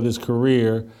happen with his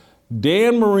career.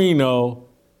 Dan Marino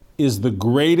is the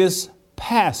greatest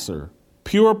passer,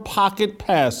 pure pocket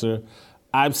passer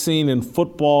I've seen in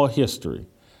football history.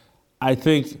 I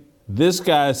think this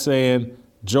guy is saying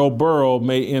Joe Burrow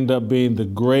may end up being the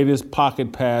greatest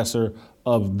pocket passer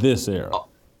of this era.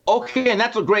 Okay, and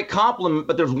that's a great compliment,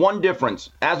 but there's one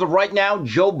difference. As of right now,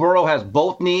 Joe Burrow has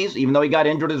both knees. Even though he got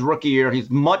injured his rookie year, he's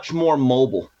much more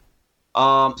mobile.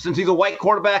 Since he's a white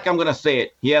quarterback, I'm going to say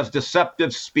it. He has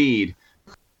deceptive speed,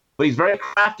 but he's very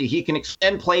crafty. He can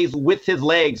extend plays with his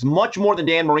legs much more than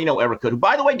Dan Marino ever could.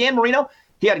 By the way, Dan Marino,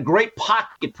 he had great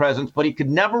pocket presence, but he could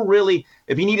never really,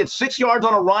 if he needed 6 yards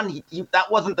on a run,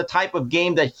 that wasn't the type of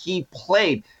game that he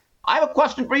played. I have a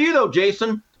question for you, though,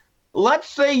 Jason. Let's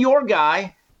say your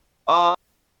guy,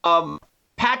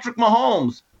 Patrick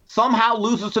Mahomes, somehow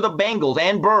loses to the Bengals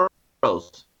and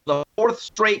Burrows the fourth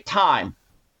straight time.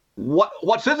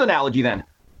 What's his analogy then?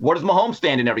 Where does Mahomes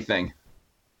stand in everything?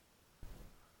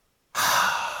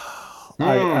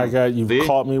 You've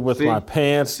caught me with my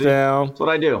pants down. That's what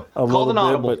I do. A little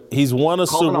bit, but he's won a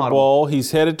Super Bowl.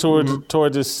 He's headed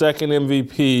towards his second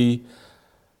MVP.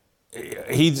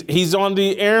 He's on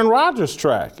the Aaron Rodgers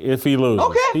track if he loses.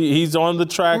 Okay. He's on the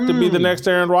track to be the next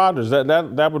Aaron Rodgers.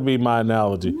 That would be my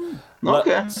analogy.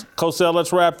 Okay. Cosell,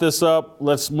 let's wrap this up.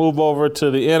 Let's move over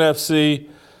to the NFC.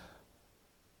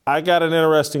 I got an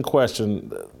interesting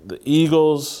question. The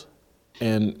Eagles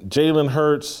and Jalen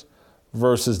Hurts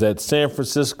versus that San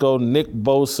Francisco Nick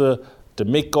Bosa,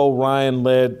 DeMeco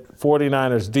Ryan-led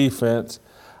 49ers defense.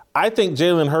 I think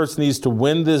Jalen Hurts needs to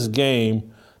win this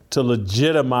game to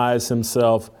legitimize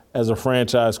himself as a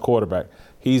franchise quarterback.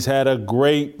 He's had a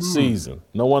great season.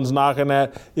 No one's knocking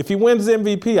that. If he wins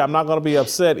MVP, I'm not going to be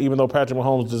upset, even though Patrick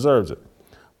Mahomes deserves it.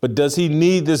 But does he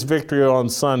need this victory on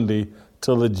Sunday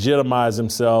to legitimize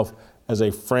himself as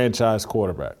a franchise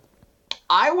quarterback?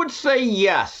 I would say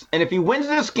yes. And if he wins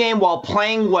this game while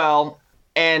playing well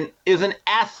and is an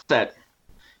asset,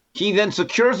 he then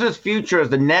secures his future as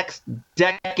the next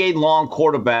decade-long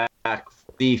quarterback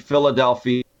for the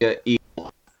Philadelphia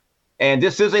Eagles. And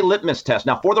this is a litmus test.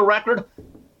 Now, for the record,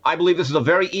 I believe this is a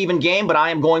very even game, but I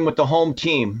am going with the home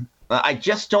team. I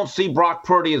just don't see Brock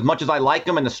Purdy, as much as I like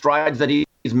him and the strides that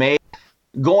he's made,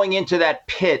 going into that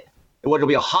pit, where it'll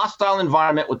be a hostile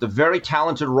environment with a very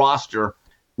talented roster,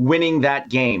 winning that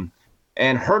game.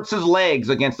 And Hurts's legs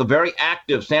against a very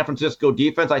active San Francisco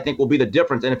defense, I think, will be the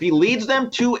difference. And if he leads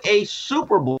them to a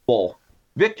Super Bowl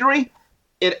victory,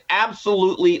 it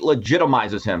absolutely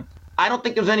legitimizes him. I don't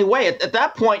think there's any way. At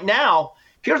that point now,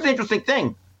 here's the interesting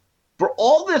thing. For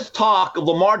all this talk of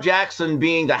Lamar Jackson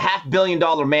being the $500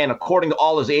 million man, according to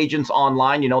all his agents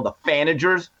online, the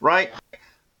fanagers, right?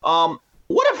 What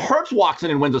if Hurts walks in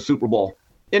and wins a Super Bowl?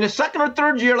 In his second or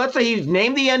third year, let's say he's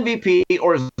named the MVP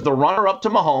or is the runner-up to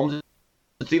Mahomes.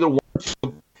 It's either one or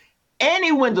two, and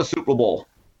he wins a Super Bowl.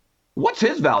 What's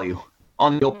his value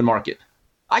on the open market?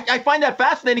 I find that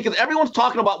fascinating because everyone's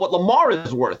talking about what Lamar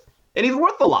is worth, and he's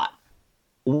worth a lot.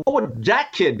 What would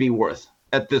that kid be worth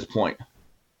at this point?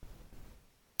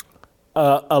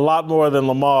 A lot more than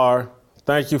Lamar.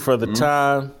 Thank you for the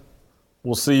time.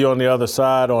 We'll see you on the other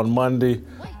side on Monday.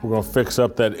 We're going to fix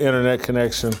up that internet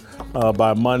connection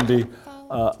by Monday.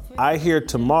 I hear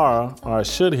tomorrow, or I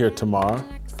should hear tomorrow.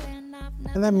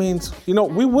 And that means,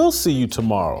 we will see you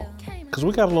tomorrow because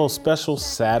we got a little special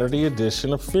Saturday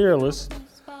edition of Fearless.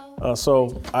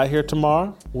 So I hear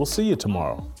tomorrow. We'll see you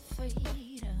tomorrow.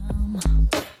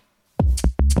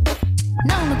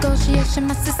 No negotiation,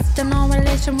 my sister, no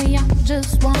relation. We all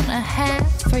just wanna have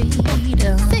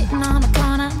freedom. Sitting on a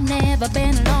corner, never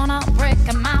been alone. I'll break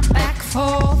my back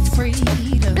for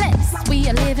freedom. Blessed, we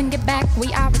are living, get back.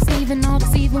 We are receiving, all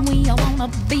deceiving. We all wanna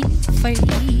be free.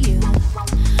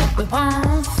 We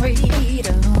want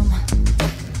freedom.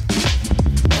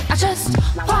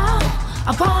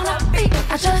 I wanna be,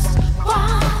 I just